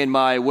preaching, in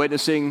my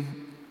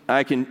witnessing,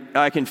 I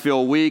can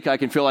feel weak, I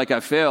can feel like I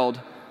failed,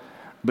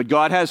 but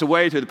God has a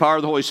way through the power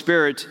of the Holy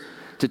Spirit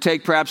to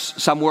take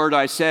perhaps some word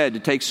I said, to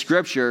take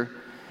Scripture,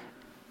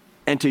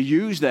 and to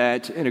use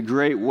that in a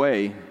great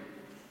way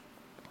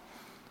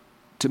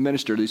to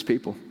minister to these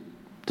people,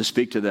 to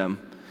speak to them.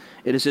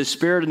 It is his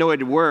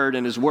Spirit-anointed word,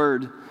 and his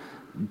word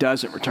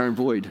doesn't return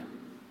void.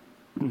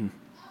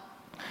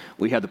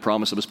 We have the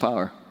promise of his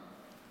power.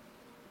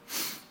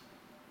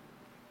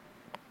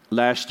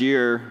 Last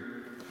year,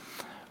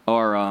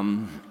 our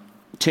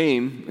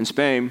team in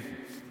Spain,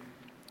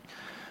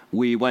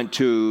 we went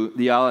to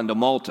the island of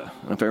Malta.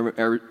 I don't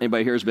know if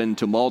anybody here has been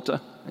to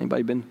Malta.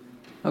 Anybody been?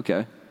 Okay. I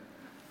don't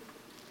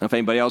know if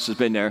anybody else has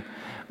been there.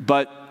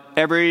 But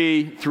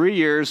every 3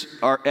 years,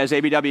 as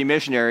ABW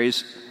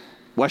missionaries,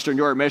 Western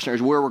Europe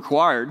missionaries, we're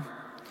required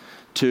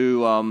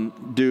to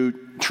do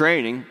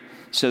training.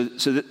 So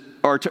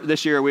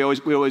this year we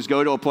always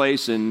go to a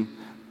place, and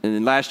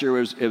last year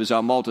it was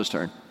Malta's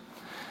turn.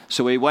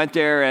 So we went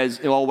there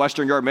as all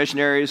Western Europe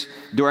missionaries.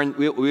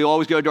 We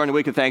always go during the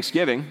week of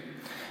Thanksgiving.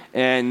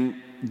 And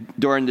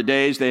during the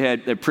days, they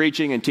had the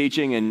preaching and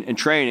teaching and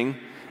training.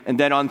 And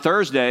then on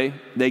Thursday,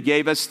 they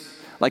gave us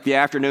like the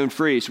afternoon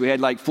free. So we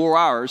had like 4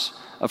 hours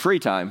of free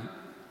time.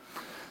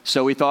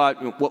 So we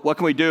thought, what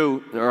can we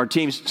do?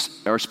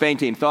 Our Spain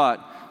team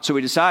thought. So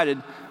we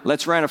decided,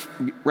 let's rent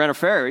a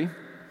ferry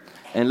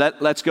and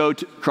let's go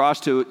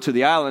across to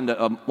the island,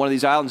 one of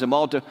these islands in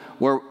Malta,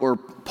 where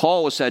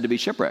Paul was said to be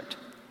shipwrecked.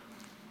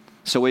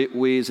 So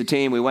we as a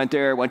team, we went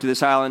to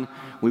this island.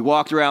 We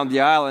walked around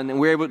the island, and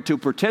we were able to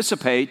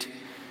participate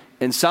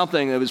in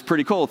something that was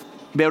pretty cool.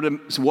 Be able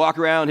to walk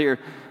around here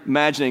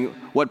imagining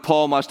what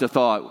Paul must have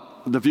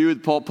thought, the view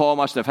that Paul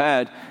must have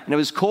had. And it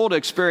was cool to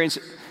experience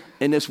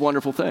in this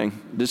wonderful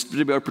thing, just to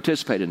be able to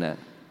participate in that.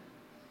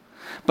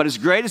 But as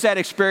great as that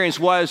experience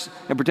was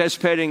in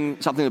participating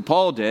in something that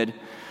Paul did,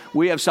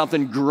 we have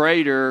something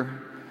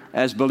greater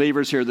as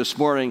believers here this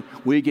morning.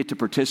 We get to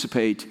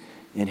participate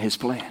in his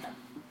plan.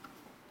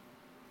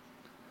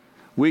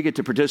 We get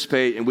to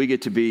participate and we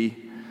get to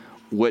be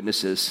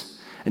witnesses.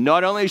 And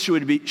not only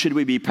should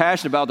we be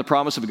passionate about the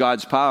promise of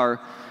God's power,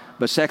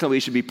 but secondly, we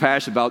should be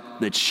passionate about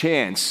the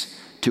chance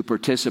to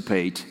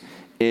participate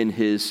in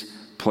his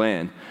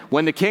plan.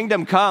 When the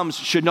kingdom comes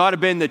should not have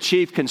been the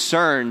chief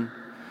concern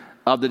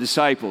of the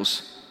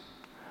disciples,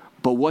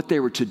 but what they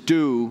were to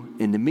do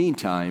in the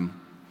meantime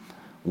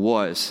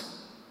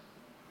was.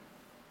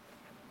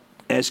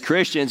 As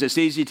Christians, it's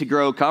easy to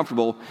grow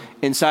comfortable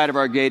inside of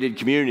our gated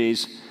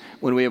communities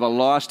when we have a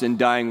lost and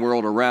dying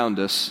world around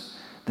us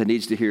that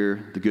needs to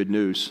hear the good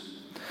news.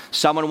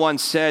 Someone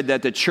once said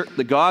that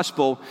the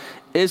gospel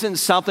isn't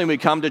something we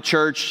come to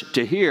church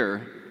to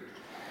hear.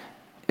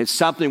 It's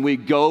something we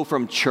go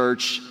from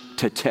church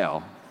to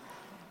tell.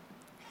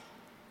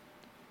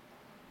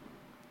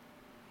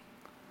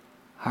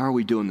 How are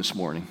we doing this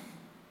morning?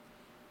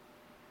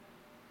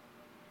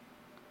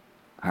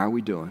 How are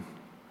we doing?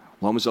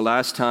 When was the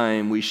last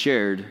time we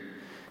shared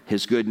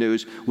his good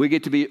news? We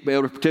get to be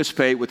able to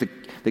participate with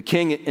the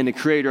King and the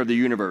Creator of the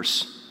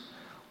universe.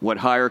 What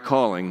higher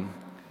calling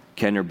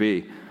can there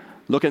be?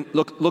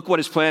 Look what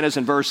his plan is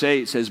in verse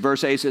 8.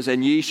 Verse 8 says,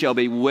 and ye shall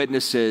be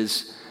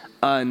witnesses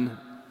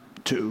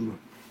unto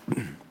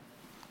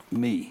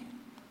me.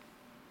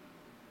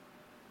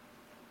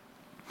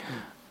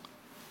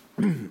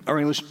 Our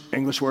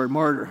English word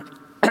martyr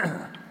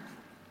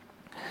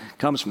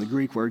comes from the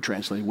Greek word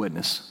translated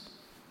witness.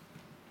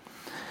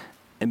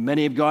 And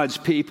many of God's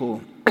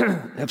people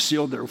have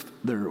sealed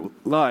their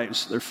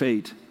lives, their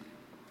fate,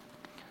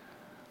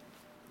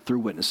 through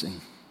witnessing.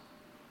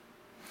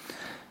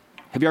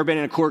 Have you ever been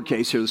in a court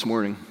case here this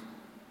morning?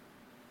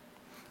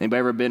 Anybody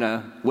ever been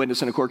a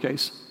witness in a court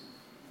case?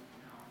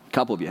 A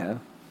couple of you have.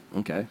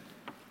 Okay.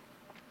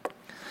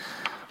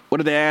 What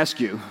did they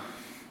ask you?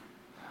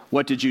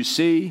 What did you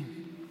see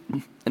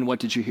and what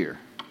did you hear?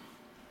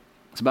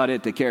 That's about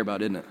it they care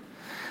about, isn't it?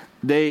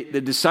 The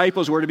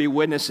disciples were to be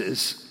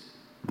witnesses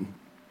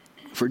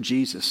for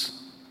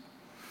Jesus.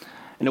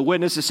 And a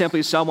witness is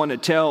simply someone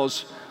that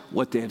tells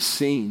what they have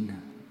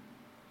seen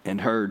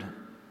and heard.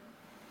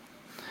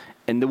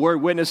 And the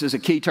word witness is a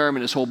key term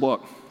in this whole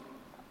book.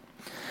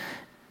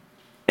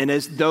 And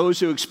as those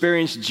who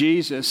experienced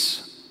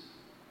Jesus,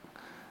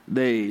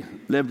 they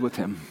lived with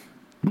him,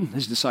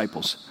 his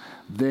disciples.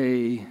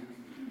 They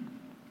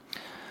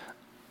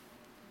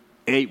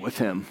ate with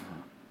him.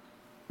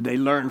 They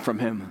learned from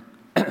him.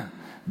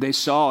 They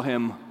saw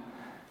him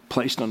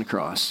placed on the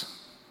cross.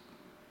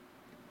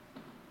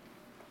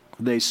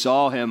 They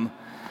saw him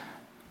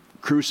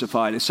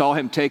crucified. They saw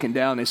him taken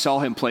down. They saw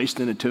him placed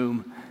in a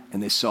tomb.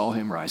 And they saw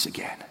him rise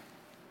again.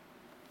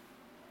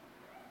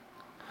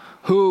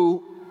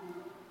 Who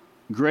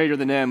greater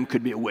than them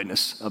could be a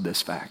witness of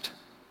this fact?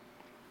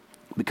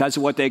 Because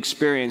of what they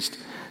experienced,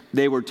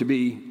 they were to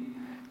be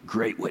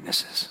great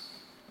witnesses.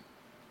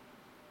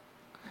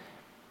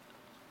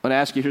 I want to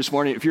ask you this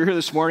morning, if you're here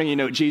this morning, you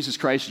know Jesus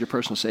Christ is your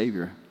personal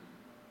Savior.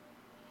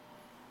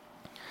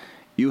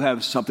 You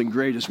have something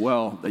great as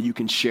well that you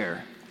can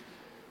share.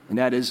 And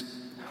that is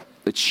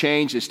the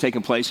change that's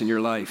taken place in your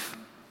life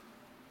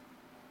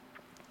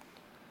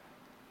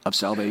of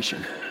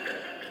salvation.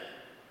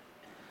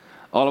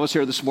 All of us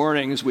here this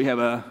morning, as we have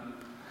a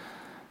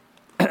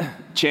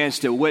chance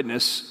to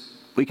witness,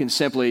 we can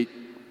simply,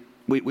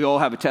 we all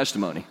have a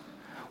testimony.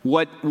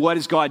 What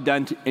has God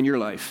done in your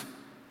life?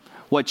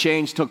 What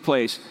change took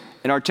place?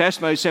 And our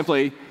testimony is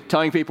simply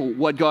telling people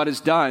what God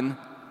has done,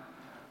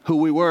 who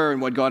we were,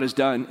 and what God has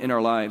done in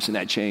our lives and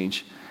that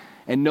change.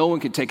 And no one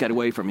can take that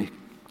away from you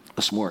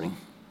this morning.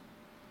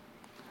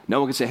 No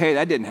one can say, hey,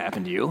 that didn't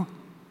happen to you.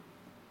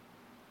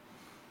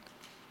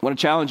 I want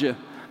to challenge you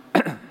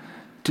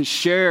to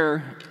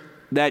share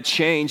that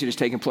change that has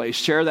taken place.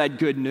 Share that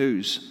good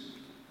news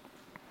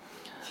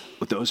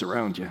with those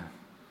around you.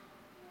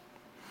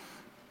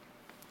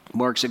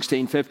 Mark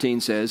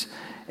 16:15 says,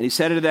 and he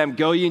said unto them,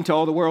 go ye into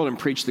all the world and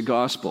preach the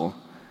gospel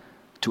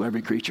to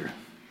every creature.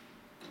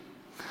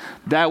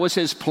 That was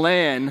his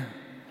plan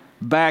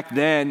back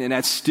then, and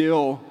that's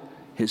still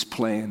his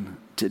plan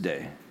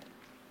today.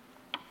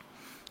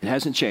 It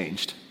hasn't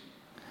changed.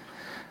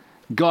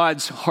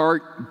 God's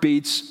heart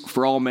beats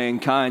for all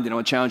mankind, and I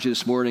want to challenge you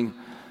this morning,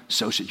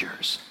 so should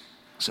yours.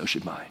 So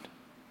should mine.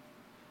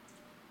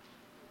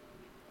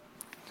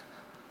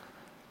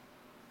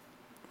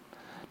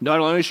 Not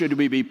only should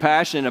we be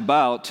passionate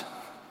about,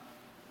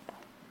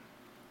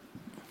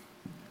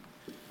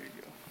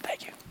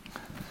 thank you.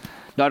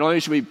 Not only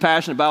should we be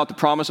passionate about the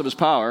promise of his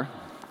power,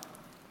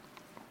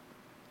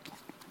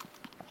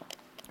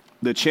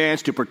 the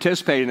chance to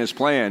participate in his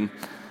plan,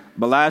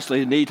 but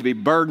lastly, the need to be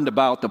burdened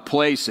about the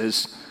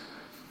places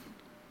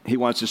he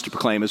wants us to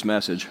proclaim his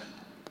message.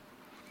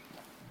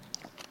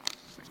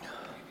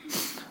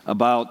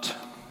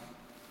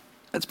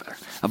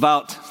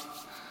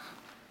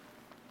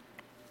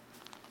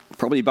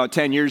 Probably about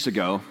 10 years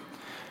ago,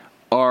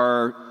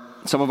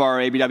 some of our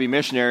ABW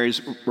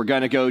missionaries were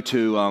going to go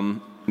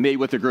to meet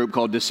with a group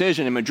called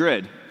Decision in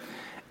Madrid.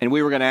 And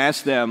we were going to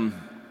ask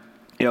them,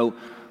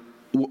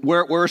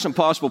 where are some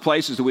possible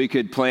places that we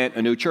could plant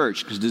a new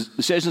church? Because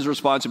Decision's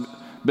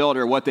responsibility,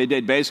 or what they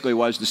did basically,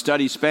 was to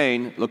study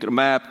Spain, look at a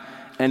map,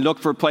 and look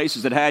for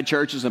places that had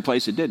churches and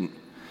places that didn't.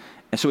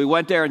 And so we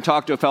went there and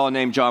talked to a fellow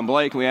named John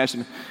Blake, and we asked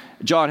him,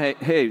 John,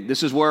 hey,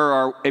 this is where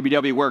our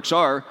ABW works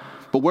are,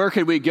 but where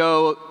could we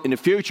go in the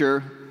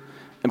future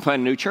and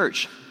plant a new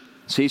church?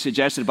 So he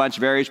suggested a bunch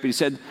of areas, but he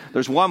said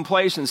there's one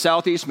place in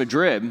southeast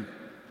Madrid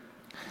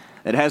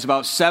that has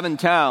about 7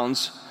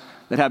 towns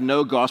that have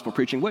no gospel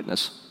preaching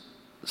witness.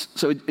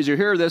 So as you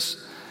hear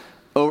this,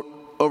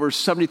 over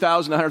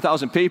 70,000,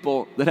 100,000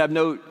 people that have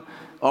no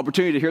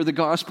opportunity to hear the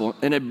gospel,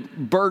 and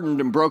it burdened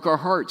and broke our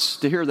hearts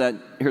to hear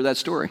that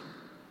story.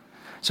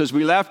 So as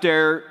we left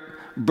there,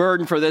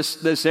 burdened for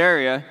this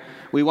area,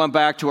 we went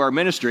back to our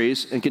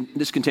ministries and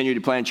just continued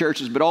to plant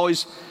churches, but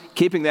always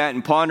keeping that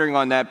and pondering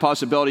on that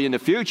possibility in the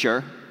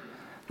future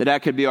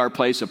that could be our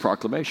place of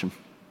proclamation.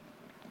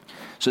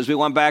 So as we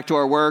went back to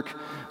our work,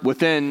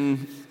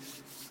 within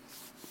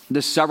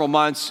this several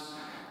months,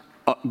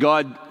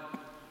 God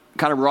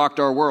kind of rocked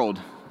our world.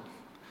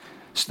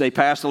 So they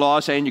passed a law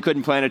saying you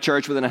couldn't plant a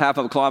church within a half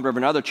of a kilometer of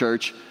another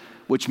church,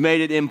 which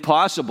made it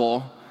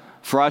impossible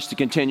for us to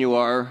continue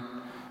our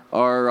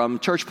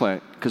church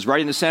plant, because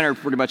right in the center of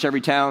pretty much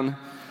every town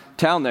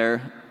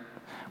there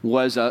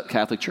was a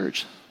Catholic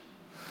church.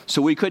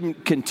 So we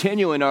couldn't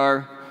continue in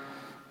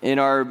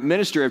our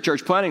ministry of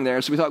church planting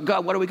there. So we thought,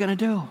 God, what are we going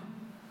to do?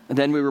 And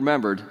then we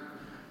remembered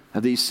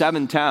of these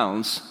 7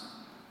 towns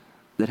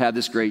that had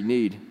this great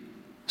need.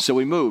 So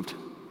we moved.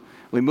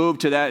 We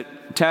moved to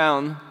that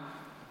town,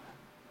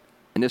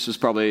 and this was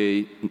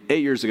probably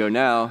 8 years ago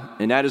now,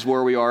 and that is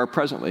where we are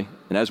presently,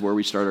 and that's where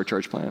we start our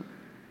church plant.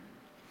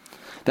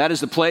 That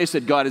is the place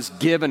that God has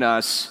given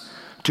us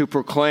to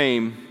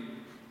proclaim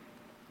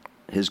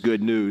his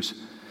good news.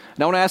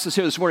 And I want to ask us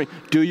here this morning,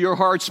 do your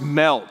hearts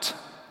melt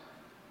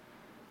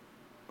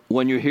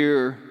when you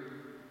hear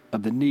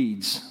of the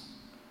needs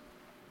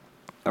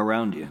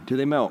around you? Do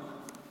they melt?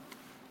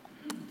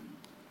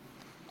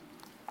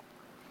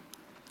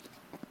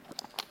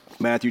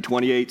 Matthew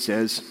 28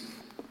 says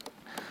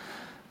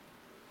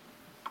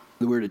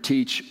that we're to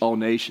teach all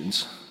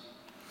nations.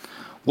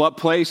 What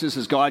places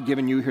has God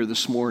given you here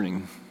this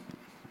morning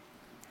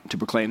to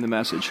proclaim the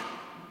message?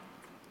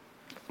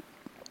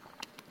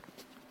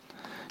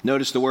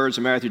 Notice the words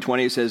in Matthew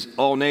 20. It says,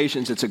 all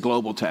nations, it's a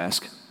global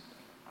task.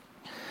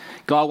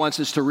 God wants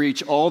us to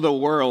reach all the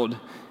world,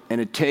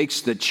 and it takes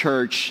the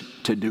church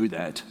to do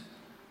that.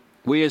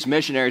 We as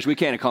missionaries, we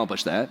can't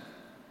accomplish that.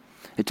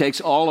 It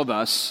takes all of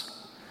us,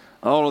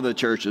 all of the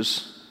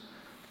churches,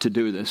 to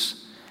do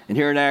this. And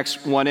here in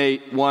Acts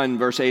 1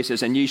 verse 8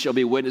 says, and ye shall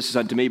be witnesses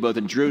unto me both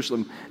in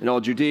Jerusalem and all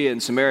Judea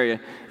and Samaria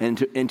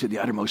and into the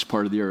uttermost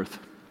part of the earth.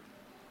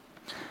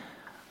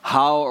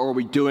 How are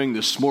we doing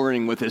this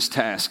morning with this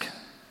task?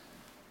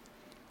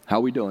 How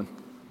are we doing?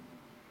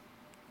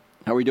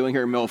 How are we doing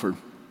here in Milford?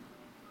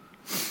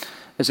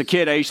 As a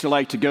kid, I used to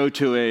like to go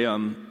to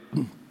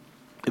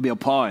it'd be a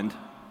pond.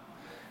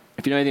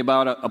 If you know anything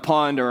about a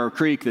pond or a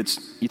creek,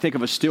 you think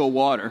of a still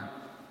water.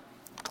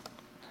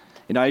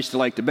 And I used to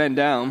like to bend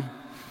down,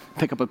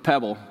 pick up a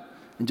pebble,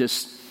 and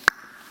just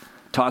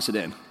toss it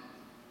in.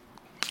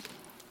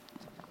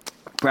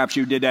 Perhaps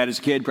you did that as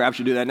a kid. Perhaps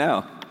you do that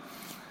now.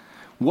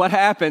 What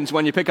happens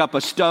when you pick up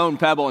a stone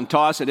pebble and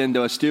toss it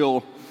into a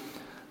still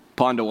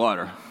pond of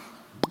water?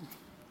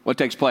 What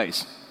takes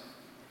place?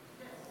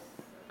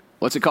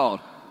 What's it called?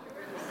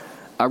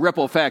 A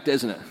ripple effect,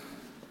 isn't it?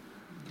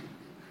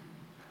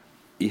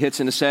 It hits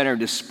in the center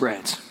and just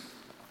spreads.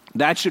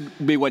 That should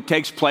be what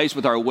takes place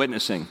with our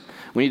witnessing.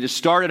 We need to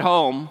start at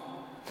home,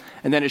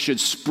 and then it should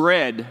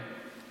spread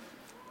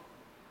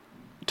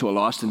to a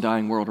lost and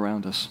dying world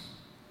around us.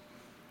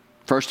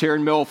 First here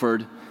in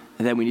Milford,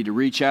 and then we need to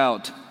reach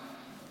out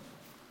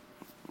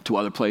to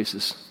other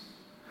places.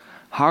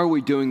 How are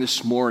we doing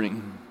this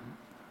morning?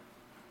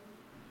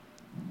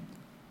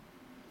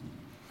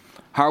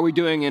 How are we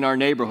doing in our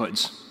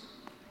neighborhoods?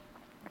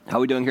 How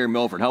are we doing here in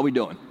Milford? How are we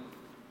doing?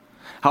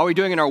 How are we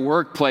doing in our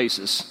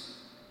workplaces?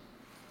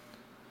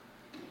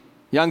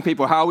 Young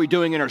people, how are we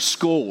doing in our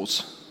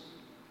schools?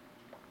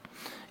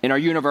 in our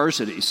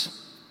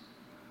universities.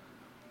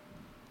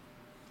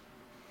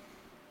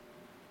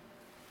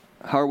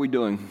 How are we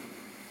doing?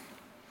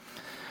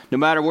 No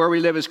matter where we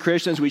live as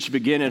Christians, we should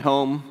begin at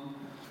home,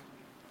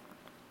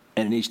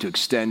 and it needs to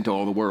extend to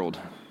all the world.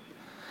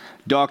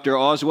 Dr.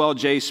 Oswald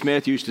J.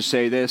 Smith used to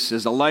say this,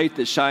 as the light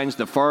that shines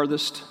the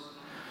farthest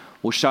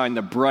will shine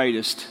the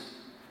brightest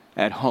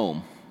at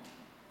home.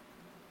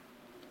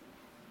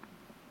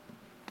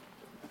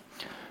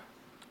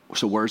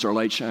 So where's our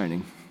light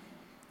shining?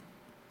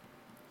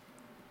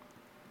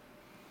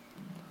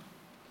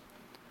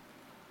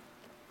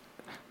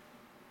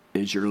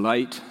 Is your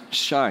light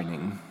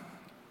shining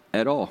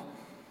at all?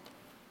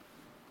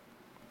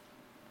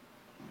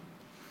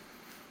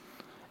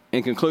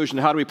 In conclusion,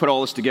 how do we put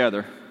all this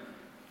together?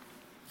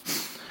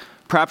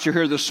 Perhaps you're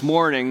here this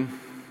morning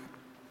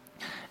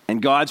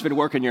and God's been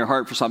working in your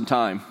heart for some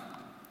time,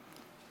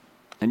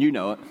 and you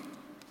know it.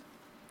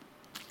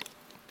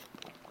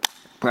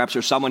 Perhaps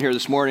there's someone here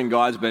this morning,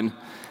 God's been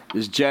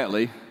just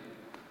gently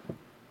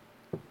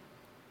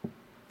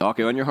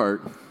knocking on your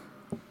heart.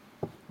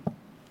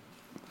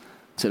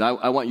 Said,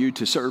 I want you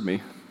to serve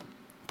me,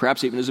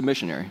 perhaps even as a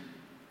missionary.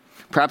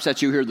 Perhaps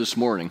that's you here this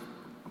morning.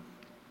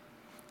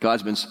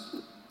 God's been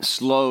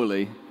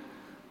slowly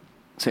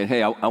saying,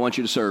 hey, I want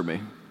you to serve me.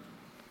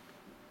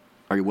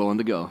 Are you willing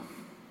to go?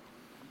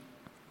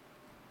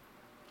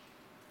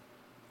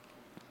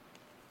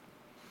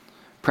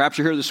 Perhaps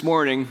you're here this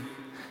morning,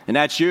 and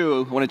that's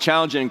you. I want to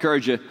challenge you and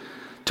encourage you.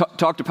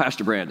 Talk to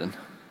Pastor Brandon.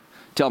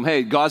 Tell him,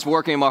 hey, God's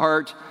working in my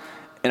heart,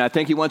 and I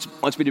think he wants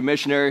me to be a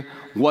missionary.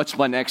 What's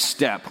my next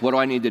step? What do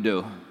I need to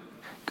do?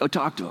 Go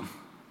talk to him.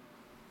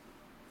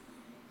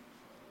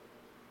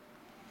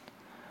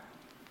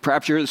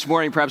 Perhaps you're here this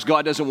morning. Perhaps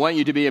God doesn't want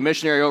you to be a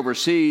missionary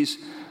overseas,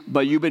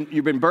 but you've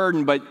been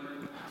burdened. But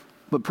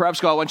perhaps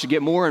God wants you to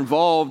get more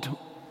involved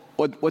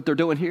with what they're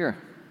doing here.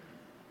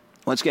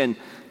 Once again,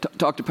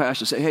 talk to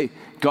Pastor. Say, hey,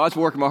 God's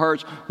working my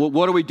heart. Well,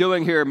 what are we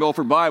doing here at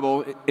Milford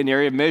Bible in the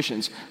area of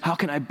missions? How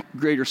can I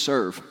greater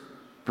serve?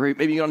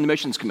 Maybe you get on the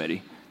missions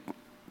committee.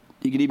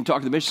 You can even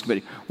talk to the missions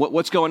committee.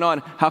 What's going on?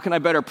 How can I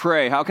better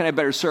pray? How can I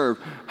better serve?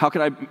 How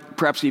can I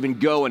perhaps even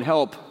go and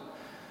help?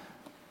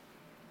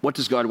 What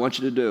does God want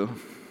you to do?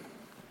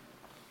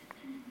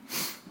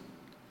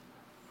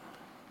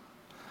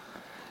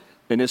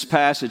 In this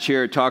passage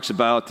here, it talks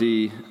about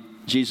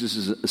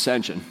Jesus'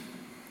 ascension.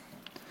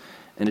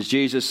 And as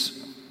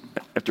Jesus,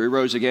 after he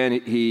rose again,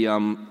 he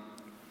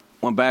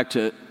went back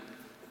to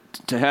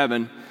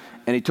heaven,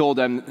 and he told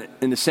them,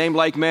 in the same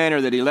like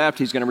manner that he left,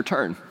 he's going to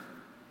return.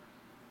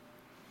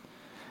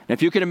 And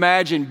if you can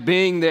imagine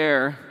being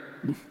there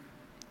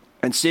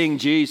and seeing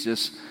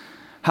Jesus,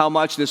 how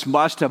much this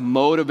must have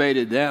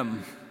motivated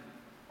them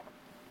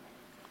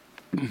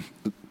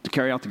to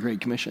carry out the Great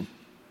Commission.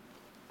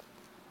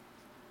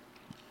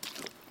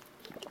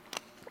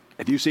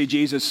 If you see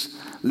Jesus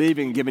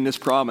leaving, giving this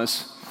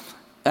promise,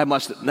 that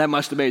must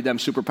have made them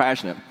super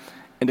passionate.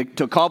 And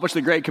to accomplish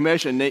the Great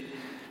Commission,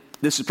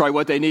 this is probably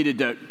what they needed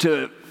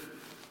to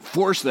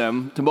force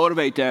them, to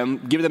motivate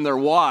them, give them their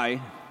why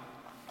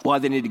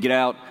they need to get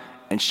out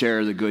and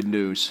share the good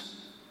news.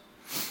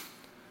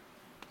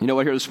 You know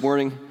what, here this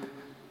morning?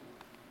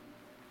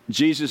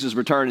 Jesus'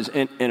 return is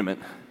imminent.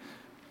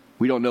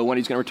 We don't know when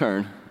he's going to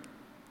return. And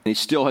he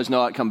still has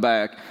not come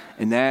back.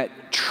 And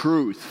that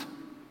truth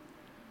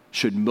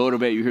should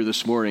motivate you here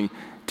this morning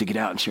to get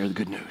out and share the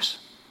good news.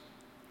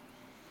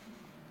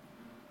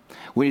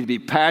 We need to be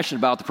passionate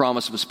about the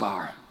promise of his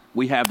power.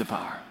 We have the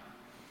power.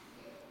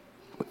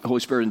 The Holy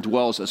Spirit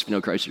indwells us if we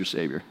know Christ is your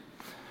Savior.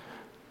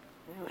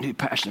 We need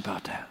to be passionate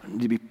about that. We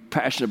need to be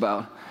passionate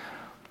about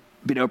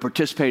being able to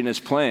participate in his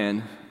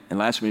plan. And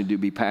last, we need to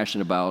be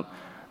passionate about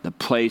the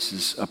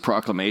places of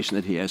proclamation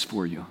that he has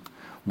for you.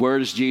 Where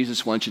does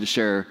Jesus want you to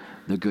share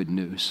the good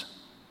news?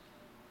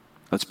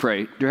 Let's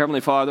pray. Dear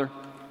Heavenly Father,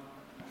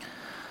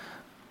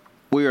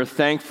 we are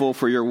thankful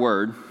for your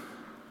word.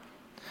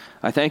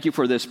 I thank you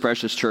for this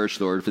precious church,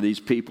 Lord, for these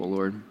people,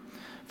 Lord,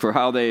 for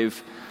how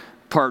they've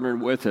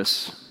partnered with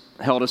us,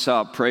 held us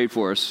up, prayed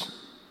for us,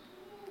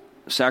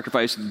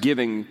 sacrificed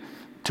giving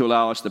to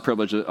allow us the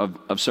privilege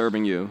of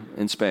serving you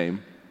in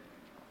Spain.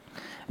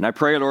 And I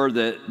pray, Lord,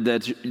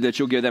 that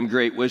you'll give them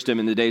great wisdom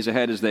in the days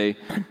ahead as they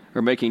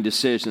are making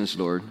decisions,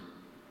 Lord,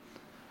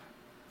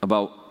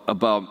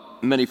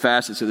 about many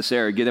facets of this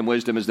area. Give them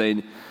wisdom as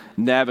they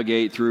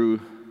navigate through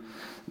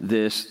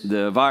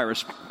the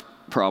virus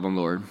problem,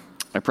 Lord.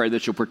 I pray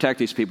that you'll protect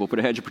these people, put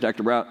a hedge of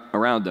protection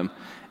around them.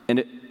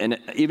 And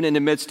even in the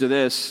midst of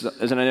this,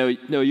 as I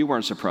know you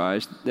weren't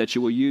surprised, that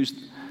you will use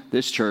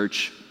this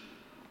church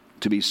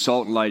to be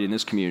salt and light in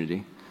this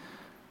community.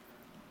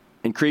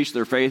 Increase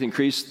their faith,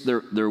 increase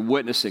their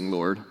witnessing,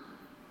 Lord,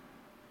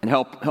 and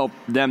help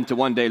them to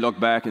one day look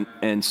back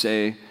and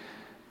say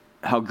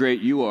how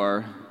great you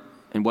are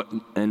and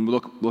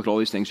look at all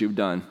these things you've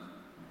done.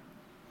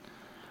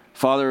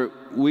 Father,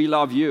 we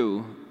love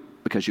you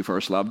because you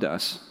first loved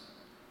us.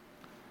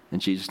 In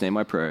Jesus' name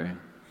I pray.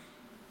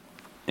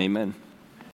 Amen.